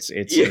Psycho. It's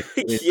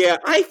yeah.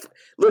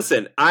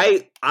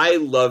 I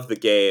love the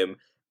game.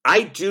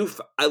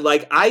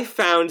 I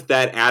found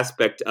that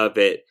aspect of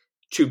it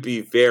to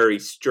be very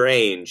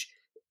strange.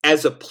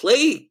 As a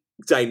play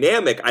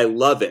dynamic, I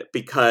love it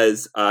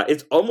because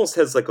it almost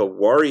has like a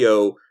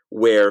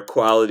WarioWare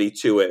quality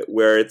to it,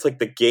 where it's like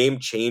the game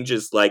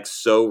changes like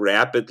so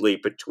rapidly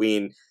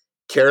between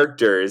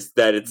characters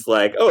that it's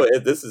like, oh,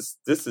 this is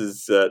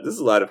a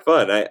lot of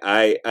fun.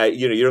 I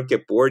you don't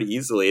get bored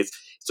easily.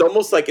 It's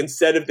almost like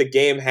instead of the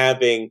game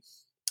having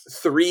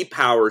 3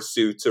 power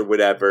suits or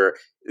whatever,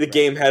 the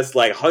game has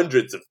like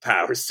hundreds of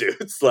power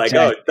suits. Like,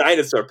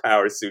 dinosaur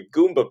power suit,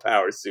 Goomba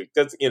power suit.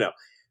 That's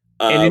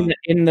and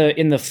in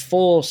the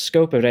full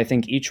scope of it, I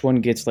think each one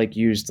gets like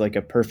used like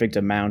a perfect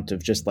amount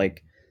of just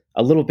like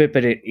a little bit,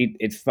 but it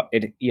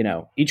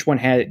each one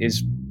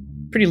is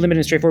pretty limited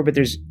and straightforward. But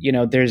there's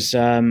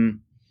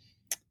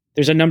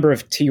a number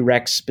of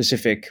T-Rex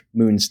specific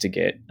moons to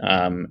get,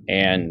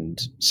 and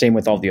same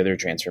with all the other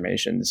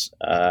transformations.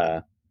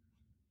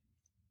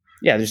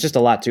 There's just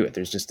a lot to it.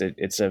 There's just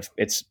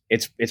it's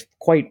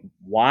quite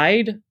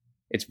wide.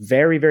 It's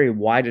very, very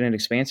wide and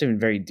expansive and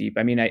very deep.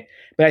 I mean,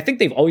 but I think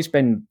they've always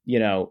been,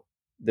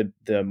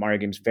 the Mario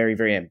games very,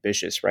 very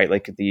ambitious, right?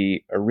 Like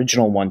the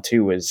original one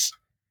too was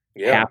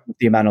half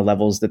the amount of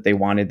levels that they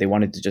wanted. They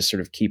wanted to just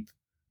sort of keep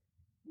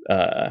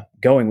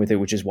going with it,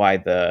 which is why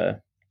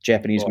the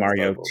Japanese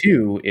Mario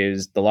 2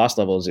 is the Lost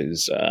Levels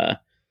is. I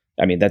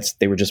mean,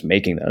 they were just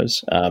making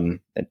those.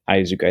 And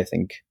Iizuka, I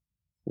think,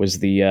 was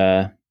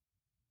the.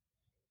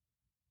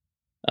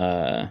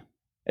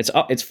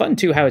 It's fun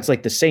too how it's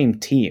like the same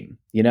team,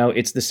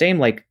 it's the same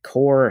like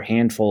core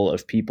handful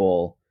of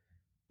people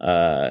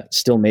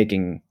still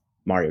making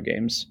Mario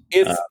games.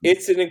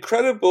 It's an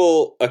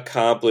incredible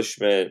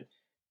accomplishment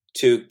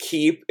to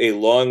keep a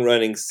long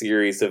running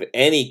series of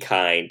any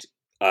kind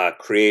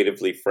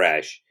creatively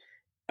fresh.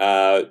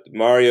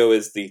 Mario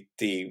is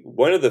the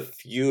one of the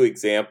few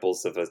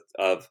examples of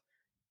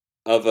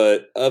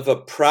a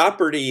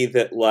property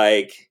that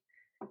like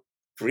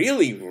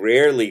really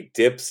rarely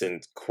dips in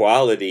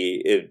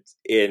quality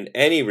in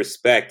any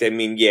respect. I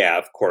mean, yeah,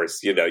 of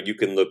course, you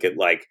can look at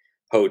like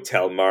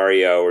Hotel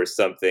Mario or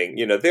something.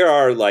 There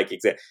are like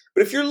but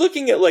if you're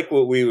looking at like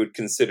what we would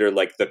consider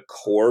like the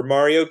core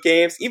Mario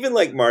games, even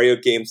like Mario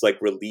games like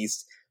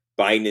released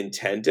by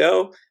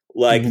Nintendo,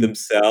 like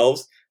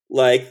themselves,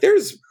 like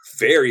there's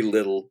very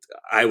little,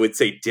 I would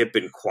say, dip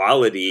in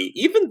quality.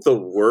 Even the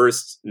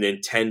worst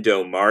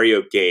Nintendo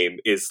Mario game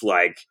is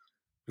like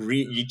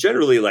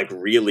generally like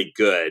really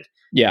good.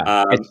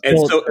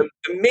 So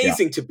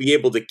amazing to be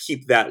able to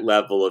keep that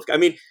level of, I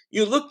mean,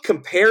 you look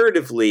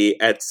comparatively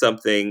at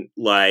something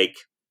like,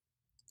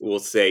 we'll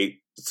say,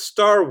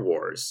 Star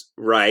Wars,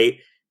 right?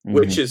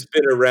 Which has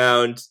been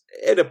around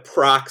an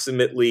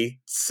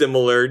approximately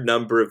similar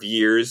number of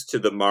years to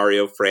the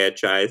Mario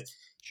franchise.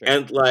 Sure.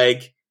 And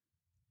like,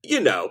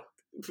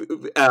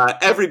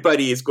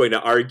 everybody is going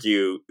to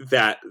argue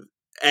that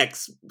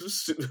X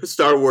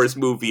Star Wars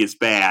movie is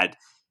bad.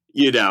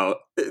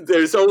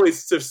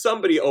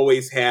 Somebody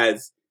always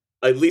has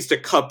at least a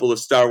couple of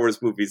Star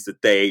Wars movies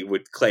that they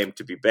would claim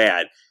to be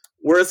bad.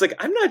 Whereas, like,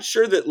 I'm not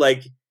sure that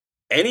like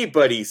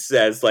anybody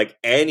says like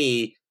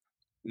any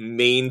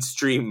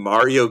mainstream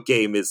Mario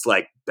game is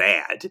like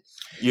bad.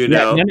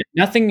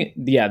 Nothing.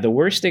 Yeah, the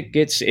worst it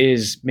gets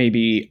is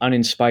maybe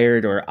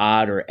uninspired or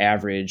odd or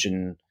average,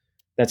 and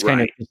that's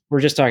kind of,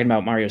 we're just talking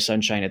about Mario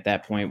Sunshine at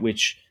that point.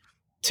 Which,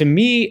 to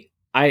me,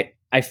 I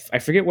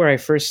forget where I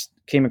first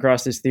came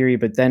across this theory,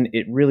 but then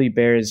it really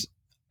bears.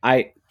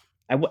 And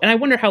I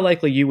wonder how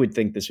likely you would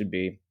think this would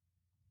be.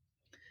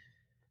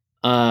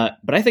 But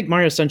I think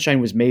Mario Sunshine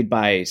was made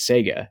by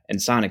Sega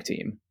and Sonic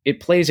Team. It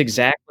plays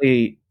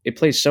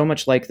so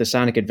much like the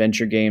Sonic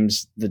Adventure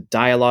games. The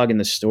dialogue and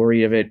the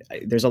story of it.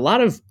 There's a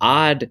lot of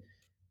odd,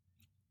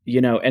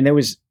 and that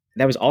was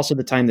also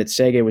the time that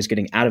Sega was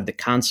getting out of the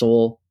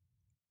console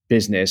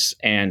business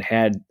and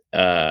had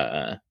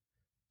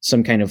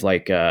some kind of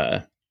like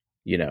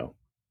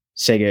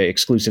Sega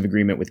exclusive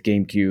agreement with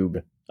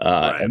GameCube,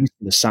 at least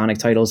the Sonic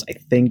titles, I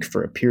think,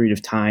 for a period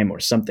of time or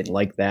something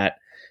like that.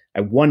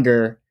 I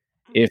wonder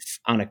if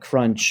on a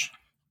crunch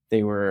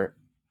they were.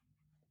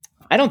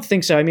 I don't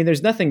think so. I mean,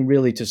 there's nothing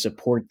really to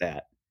support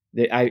that.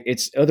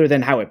 It's other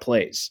than how it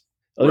plays,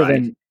 other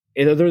Right.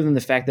 than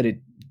the fact that it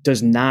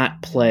does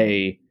not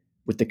play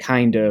with the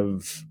kind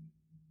of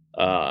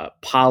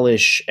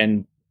polish,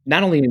 and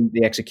not only in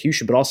the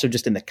execution but also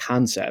just in the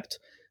concept.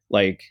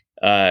 Like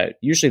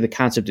usually the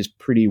concept is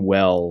pretty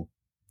well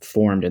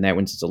formed, and that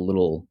one's it's a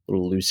little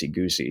loosey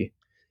goosey.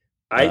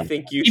 I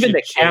think you Even should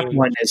the Cap change.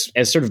 one,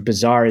 as sort of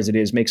bizarre as it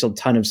is, makes a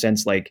ton of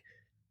sense. Like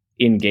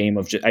in game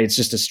it's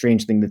just a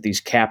strange thing that these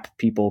Cap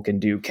people can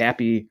do.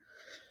 Cappy.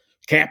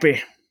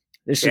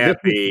 This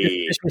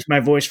Cappy. was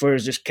my voice for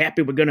is just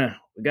Cappy. We gotta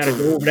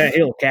go over that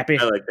hill, Cappy.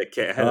 I like the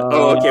cat.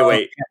 Oh, okay.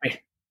 Wait. Cappy.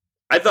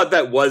 I thought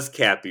that was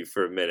Cappy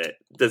for a minute.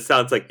 That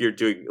sounds like you're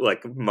doing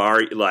like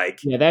Mario,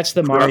 like Yeah, that's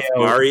the gruff Mario.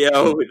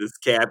 Mario with his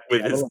cap,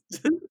 with his.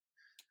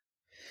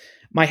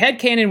 My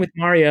headcanon with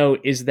Mario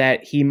is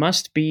that he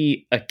must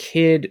be a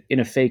kid in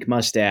a fake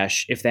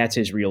mustache if that's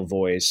his real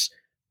voice.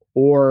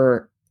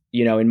 Or,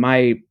 in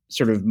my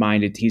sort of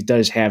mind, he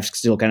does have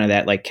still kind of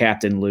that like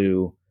Captain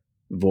Lou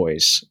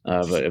voice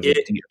of a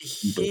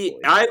voice.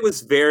 I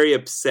was very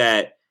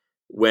upset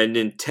when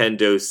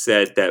Nintendo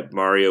said that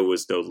Mario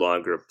was no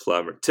longer a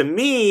plumber. To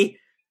me,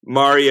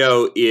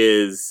 Mario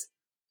is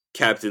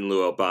Captain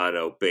Lou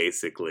Albano,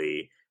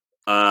 basically.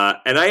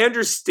 And I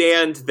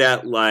understand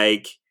that,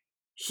 like,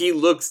 he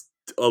looks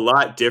a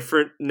lot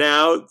different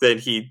now than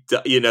he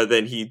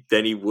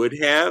would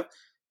have,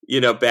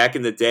 back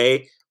in the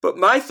day. But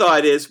my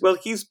thought is, well,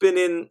 he's been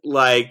in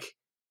like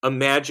a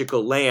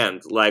magical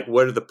land. Like,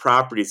 what are the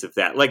properties of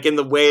that? Like, in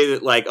the way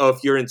that, like, oh,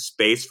 if you're in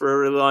space for a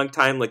really long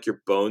time, like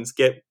your bones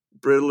get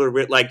brittle or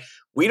like,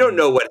 we don't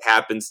know what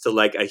happens to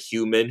like a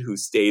human who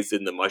stays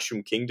in the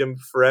Mushroom Kingdom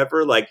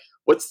forever. Like,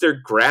 what's their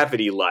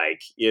gravity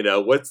like?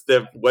 What's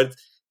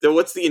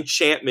the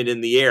enchantment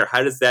in the air?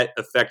 How does that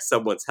affect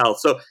someone's health?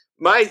 So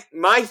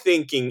my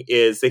thinking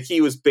is that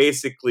he was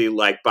basically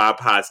like Bob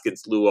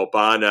Hoskins' Lou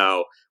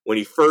Albano when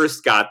he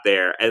first got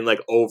there, and like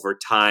over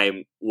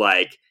time,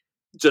 like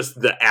just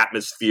the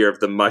atmosphere of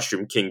the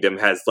Mushroom Kingdom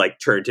has like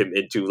turned him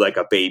into like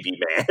a baby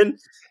man.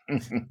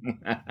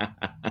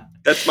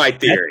 That's my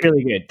theory. That's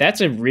really good.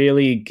 That's a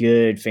really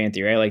good fan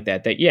theory. I like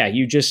that. That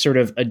you just sort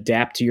of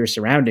adapt to your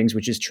surroundings,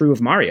 which is true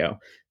of Mario.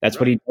 That's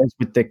what he does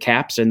with the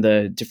caps and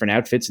the different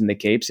outfits and the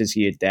capes, as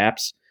he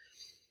adapts.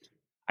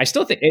 I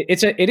still think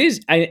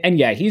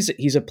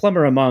he's a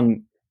plumber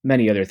among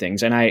many other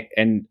things,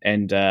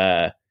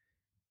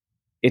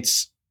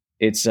 it's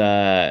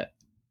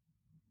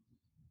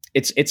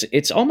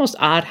almost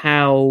odd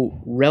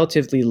how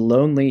relatively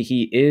lonely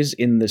he is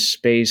in the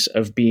space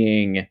of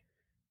being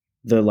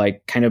the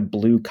like kind of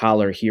blue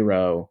collar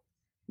hero,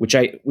 which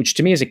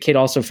to me as a kid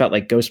also felt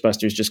like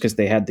Ghostbusters, just because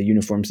they had the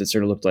uniforms that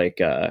sort of looked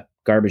like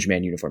Garbage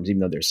Man uniforms,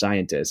 even though they're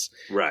scientists.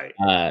 Right.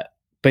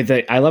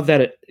 But I love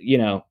that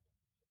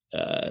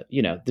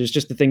there's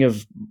just the thing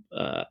of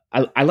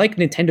I like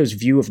Nintendo's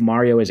view of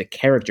Mario as a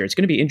character. It's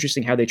going to be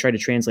interesting how they try to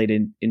translate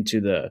it into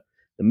the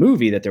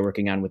movie that they're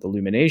working on with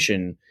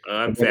Illumination.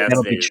 I'm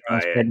fascinated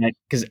by it,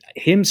 because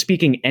him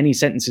speaking any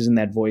sentences in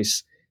that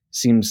voice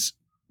seems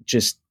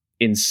just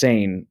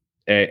insane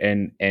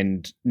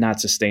and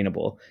not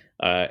sustainable.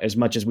 As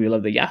much as we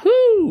love the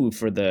Yahoo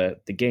for the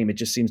game, it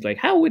just seems like,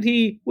 how would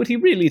he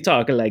really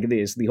talk like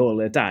this the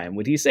whole time?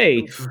 Would he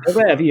say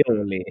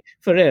ravioli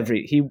for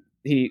every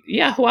he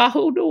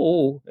Yahoo?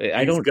 No,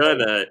 I don't.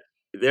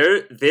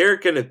 They're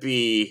gonna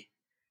be.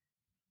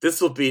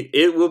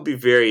 It will be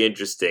very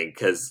interesting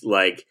because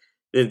like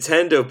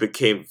Nintendo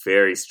became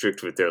very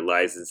strict with their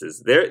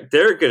licenses.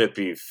 They're going to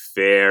be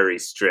very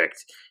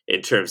strict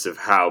in terms of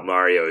how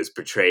Mario is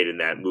portrayed in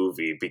that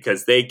movie,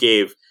 because they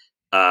gave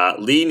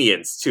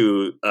lenience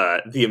to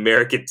the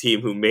American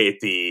team who made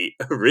the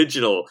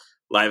original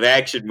live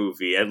action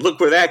movie, and look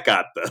where that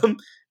got them.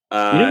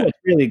 What's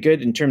really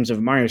good in terms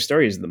of Mario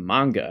story is the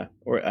manga.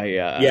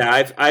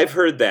 I've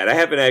heard that. I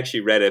haven't actually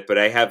read it, but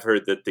I have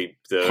heard that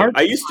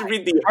I used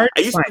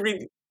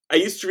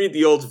to read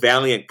the old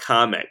Valiant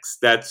comics.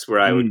 That's where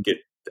I would get.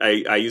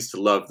 I used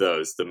to love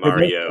those. The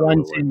Mario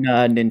ones in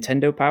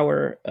Nintendo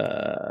Power.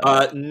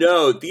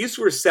 No, these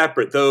were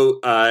separate. Though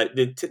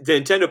the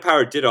Nintendo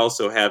Power did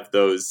also have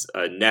those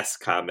NES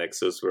comics.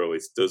 Those were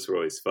always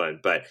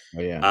fun. But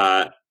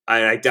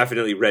I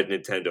definitely read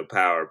Nintendo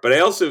Power, but I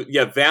also,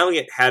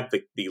 Valiant had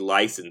the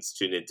license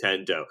to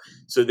Nintendo.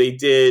 So they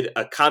did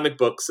comic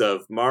books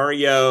of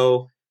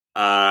Mario.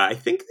 I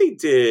think they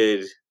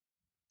did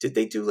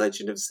they do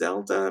Legend of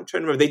Zelda? I'm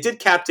trying to remember. They did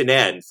Captain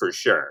N for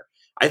sure.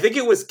 I think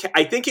it was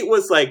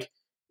like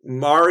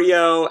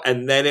Mario,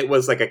 and then it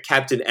was like a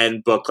Captain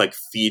N book, like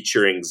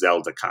featuring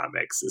Zelda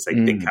comics, is I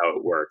think how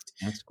it worked.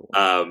 That's cool.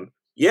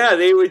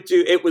 They would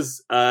do,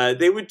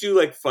 they would do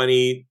like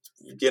funny,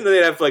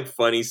 they'd have like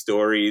funny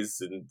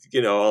stories and,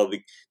 all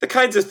the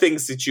kinds of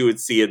things that you would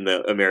see in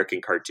the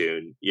American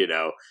cartoon,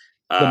 The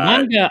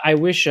manga, I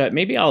wish,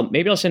 maybe I'll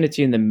send it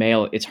to you in the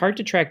mail. It's hard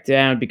to track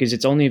down because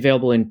it's only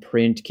available in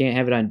print. Can't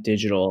have it on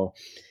digital.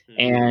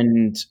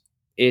 And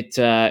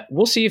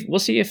we'll see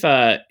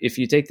if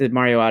you take the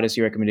Mario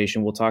Odyssey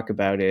recommendation, we'll talk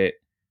about it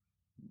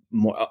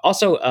more.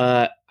 Also,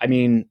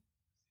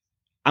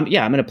 I'm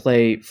going to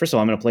play. First of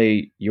all, I'm going to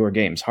play your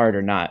games, Hard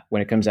or Not,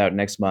 when it comes out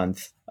next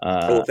month.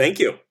 Thank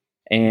you.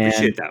 And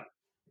appreciate that.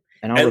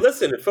 And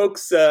listen,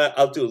 folks,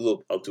 I'll do a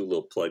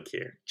little plug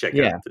here. Check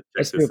this out.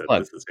 This is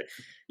great.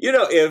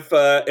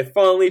 If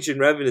Fallen Legion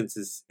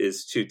Revenants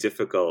is too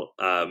difficult,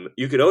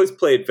 you could always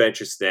play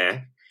Adventure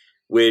Snack,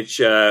 which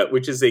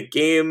is a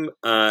game.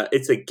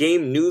 It's a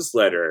game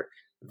newsletter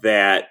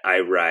that I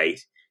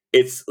write.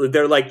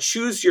 They're like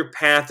choose your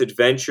path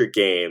adventure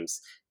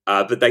games,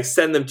 but I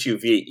send them to you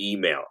via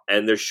email,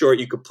 and they're short.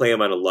 You could play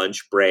them on a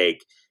lunch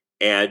break,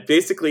 and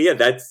basically,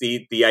 that's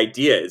the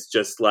idea. Is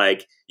just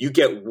like you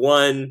get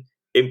one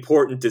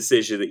important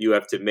decision that you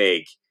have to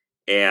make,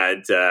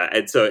 and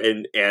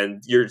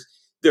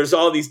there's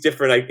all these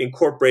different. I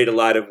incorporate a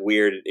lot of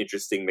weird and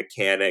interesting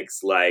mechanics,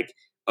 like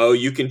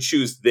you can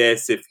choose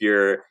this if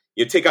you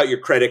take out your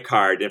credit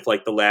card, if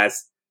like the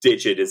last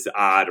digit is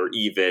odd or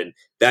even,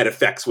 that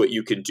affects what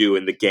you can do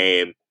in the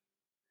game.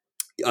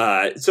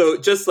 So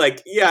just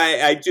like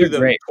I do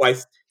them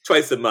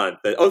twice a month.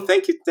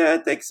 Thank you,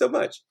 Dad. Thanks so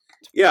much.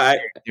 Yeah,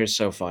 they're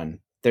so fun.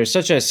 They're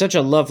such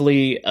a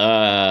lovely,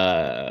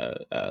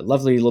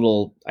 lovely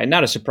little.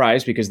 Not a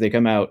surprise because they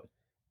come out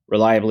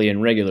reliably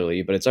and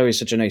regularly, but it's always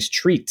such a nice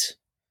treat.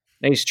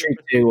 Nice treat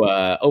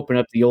to open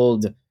up the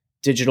old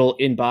digital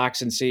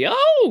inbox and see.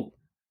 Oh,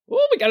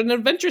 we got an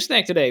adventure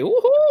snack today.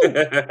 Woohoo!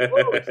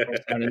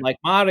 It's sounding like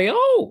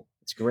Mario.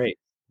 It's great.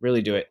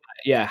 Really do it.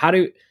 Yeah. How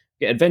do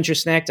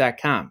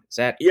adventuresnack.com? Is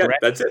that correct?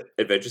 That's it.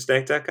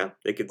 Adventuresnack.com.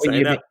 They can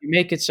sign up. You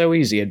make it so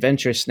easy.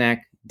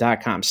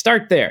 Adventuresnack.com.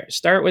 Start there.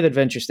 Start with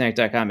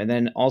adventuresnack.com and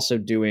then also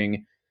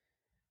doing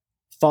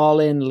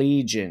Fallen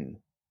Legion.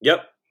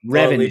 Yep.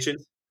 Fallen Legion.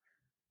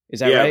 Is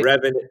that right?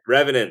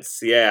 Revenants.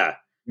 Yeah.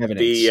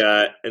 Revenants.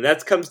 And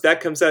that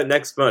comes out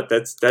next month.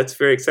 That's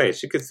very exciting.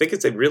 You could think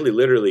it's really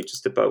literally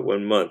just about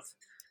 1 month.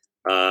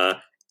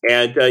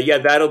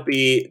 That'll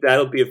be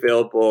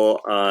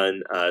available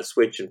on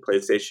Switch and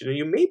PlayStation, and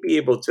you may be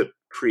able to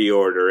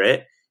pre-order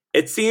it.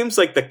 It seems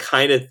like the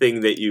kind of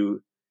thing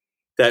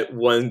that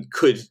one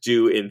could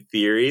do in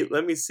theory.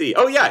 Let me see.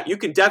 Oh yeah, you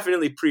can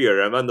definitely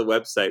pre-order. I'm on the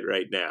website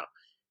right now.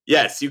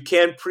 Yes, you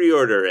can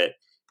pre-order it,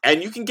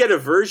 and you can get a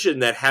version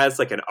that has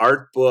like an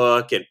art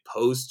book and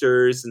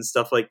posters and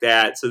stuff like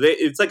that. So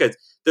there's like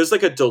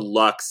a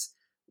deluxe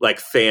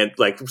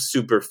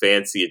super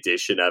fancy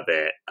edition of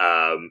it.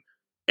 I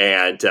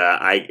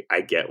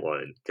get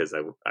one because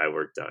I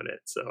worked on it,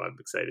 so I'm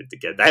excited to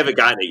get it. I haven't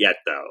gotten it yet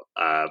though,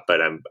 but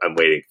I'm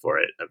waiting for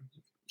it.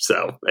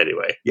 So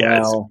anyway,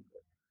 yeah. Well,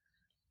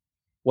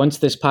 once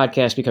this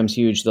podcast becomes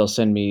huge, they'll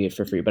send me it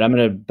for free, but I'm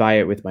going to buy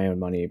it with my own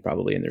money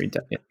probably in the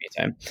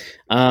meantime.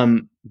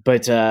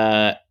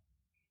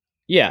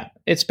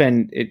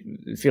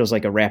 It feels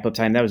like a wrap up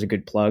time. That was a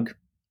good plug.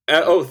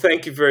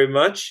 Thank you very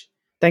much.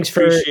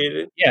 Appreciate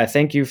it. Yeah.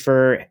 Thank you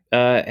for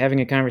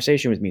having a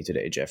conversation with me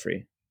today,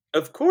 Jeffrey.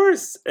 Of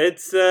course.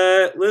 It's,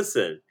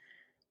 listen,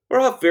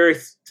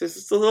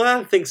 there's a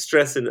lot of things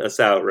stressing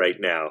us out right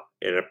now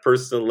in our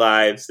personal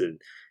lives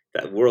and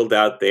that world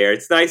out there.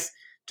 It's nice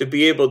to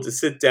be able to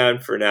sit down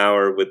for an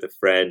hour with a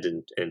friend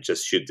and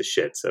just shoot the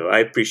shit. So I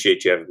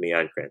appreciate you having me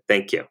on, Grant.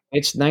 Thank you.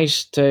 It's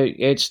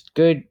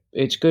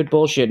good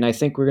bullshit. And I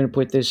think we're going to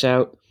put this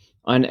out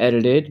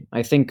unedited.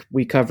 I think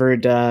we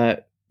covered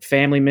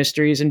family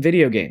mysteries and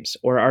video games,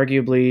 or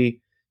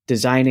arguably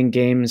designing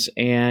games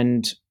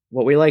and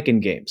what we like in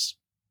games.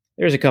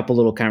 There's a couple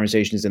little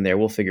conversations in there.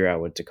 We'll figure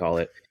out what to call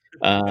it.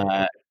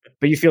 But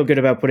you feel good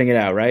about putting it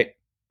out, right?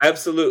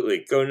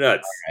 Absolutely. Go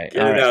nuts. Get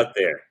it out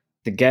there.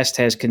 The guest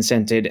has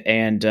consented,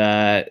 and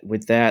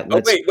with that,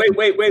 let's...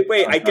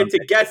 wait! I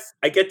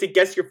get to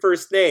guess your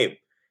first name.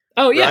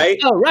 Oh yeah! Right?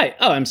 Oh right!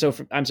 Oh, I'm so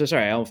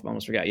sorry. I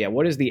almost forgot. Yeah,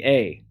 what is the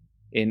A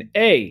in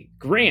A?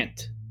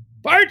 Grant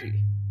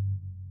Party.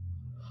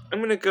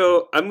 I'm gonna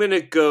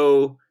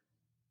go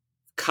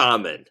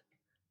common.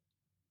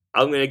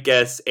 I'm gonna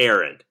guess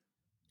Aaron.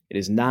 It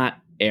is not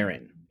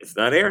Aaron. It's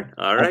not Aaron.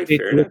 All right,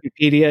 fair enough.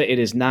 Wikipedia. It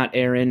is not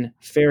Aaron.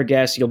 Fair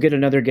guess. You'll get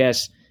another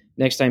guess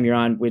next time you're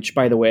on. Which,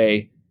 by the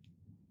way,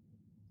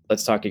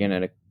 let's talk again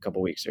in a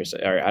couple weeks or so.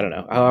 Or I don't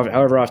know.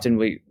 However often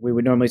we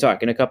would normally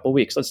talk in a couple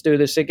weeks. Let's do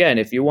this again.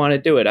 If you want to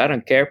do it, I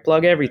don't care.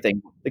 Plug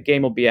everything. The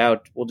game will be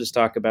out. We'll just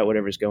talk about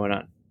whatever's going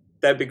on.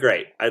 That'd be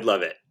great. I'd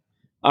love it.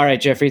 All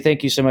right, Jeffrey,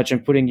 thank you so much. I'm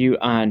putting you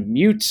on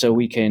mute so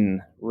we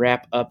can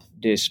wrap up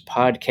this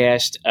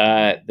podcast.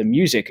 The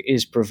music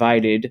is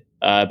provided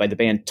by the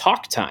band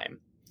Talk Time.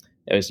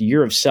 That was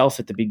Year of Self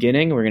at the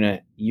beginning. We're going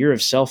to Year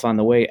of Self on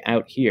the way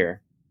out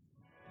here.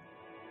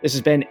 This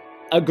has been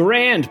a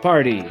grand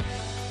party.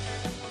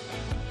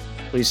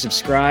 Please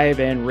subscribe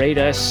and rate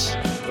us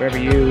wherever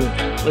you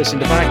listen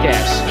to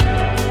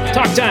podcasts.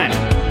 Talk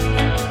Time.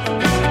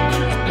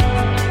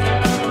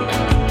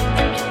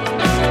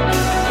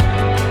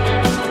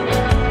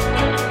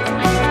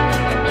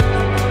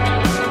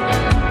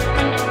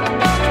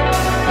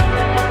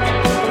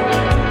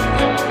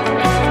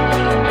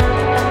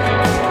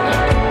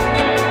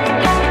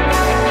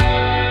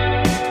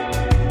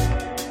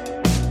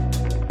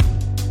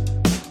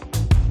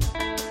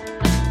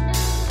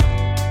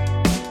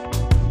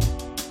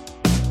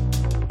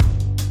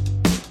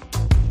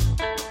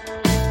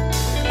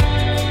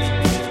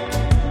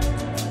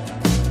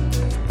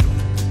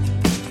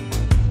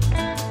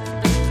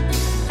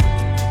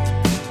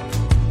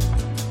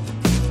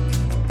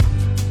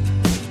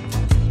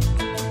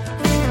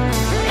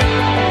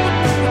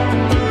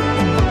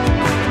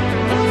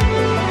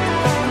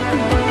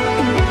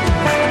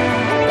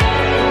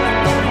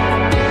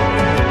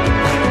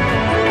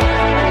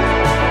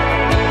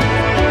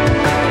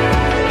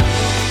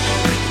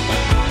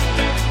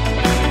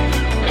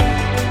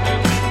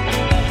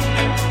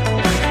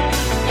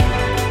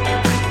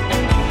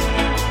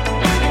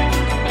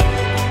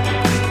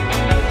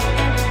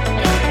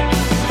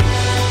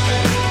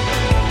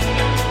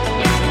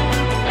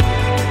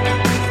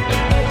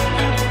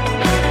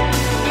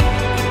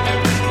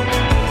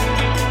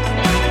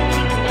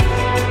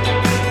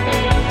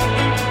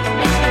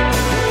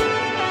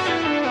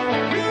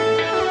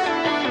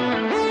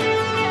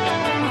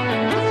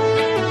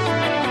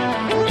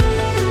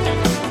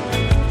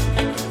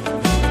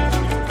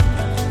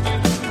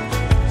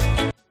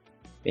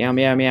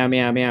 meow, meow,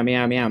 meow, meow,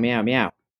 meow, meow, meow, meow, meow.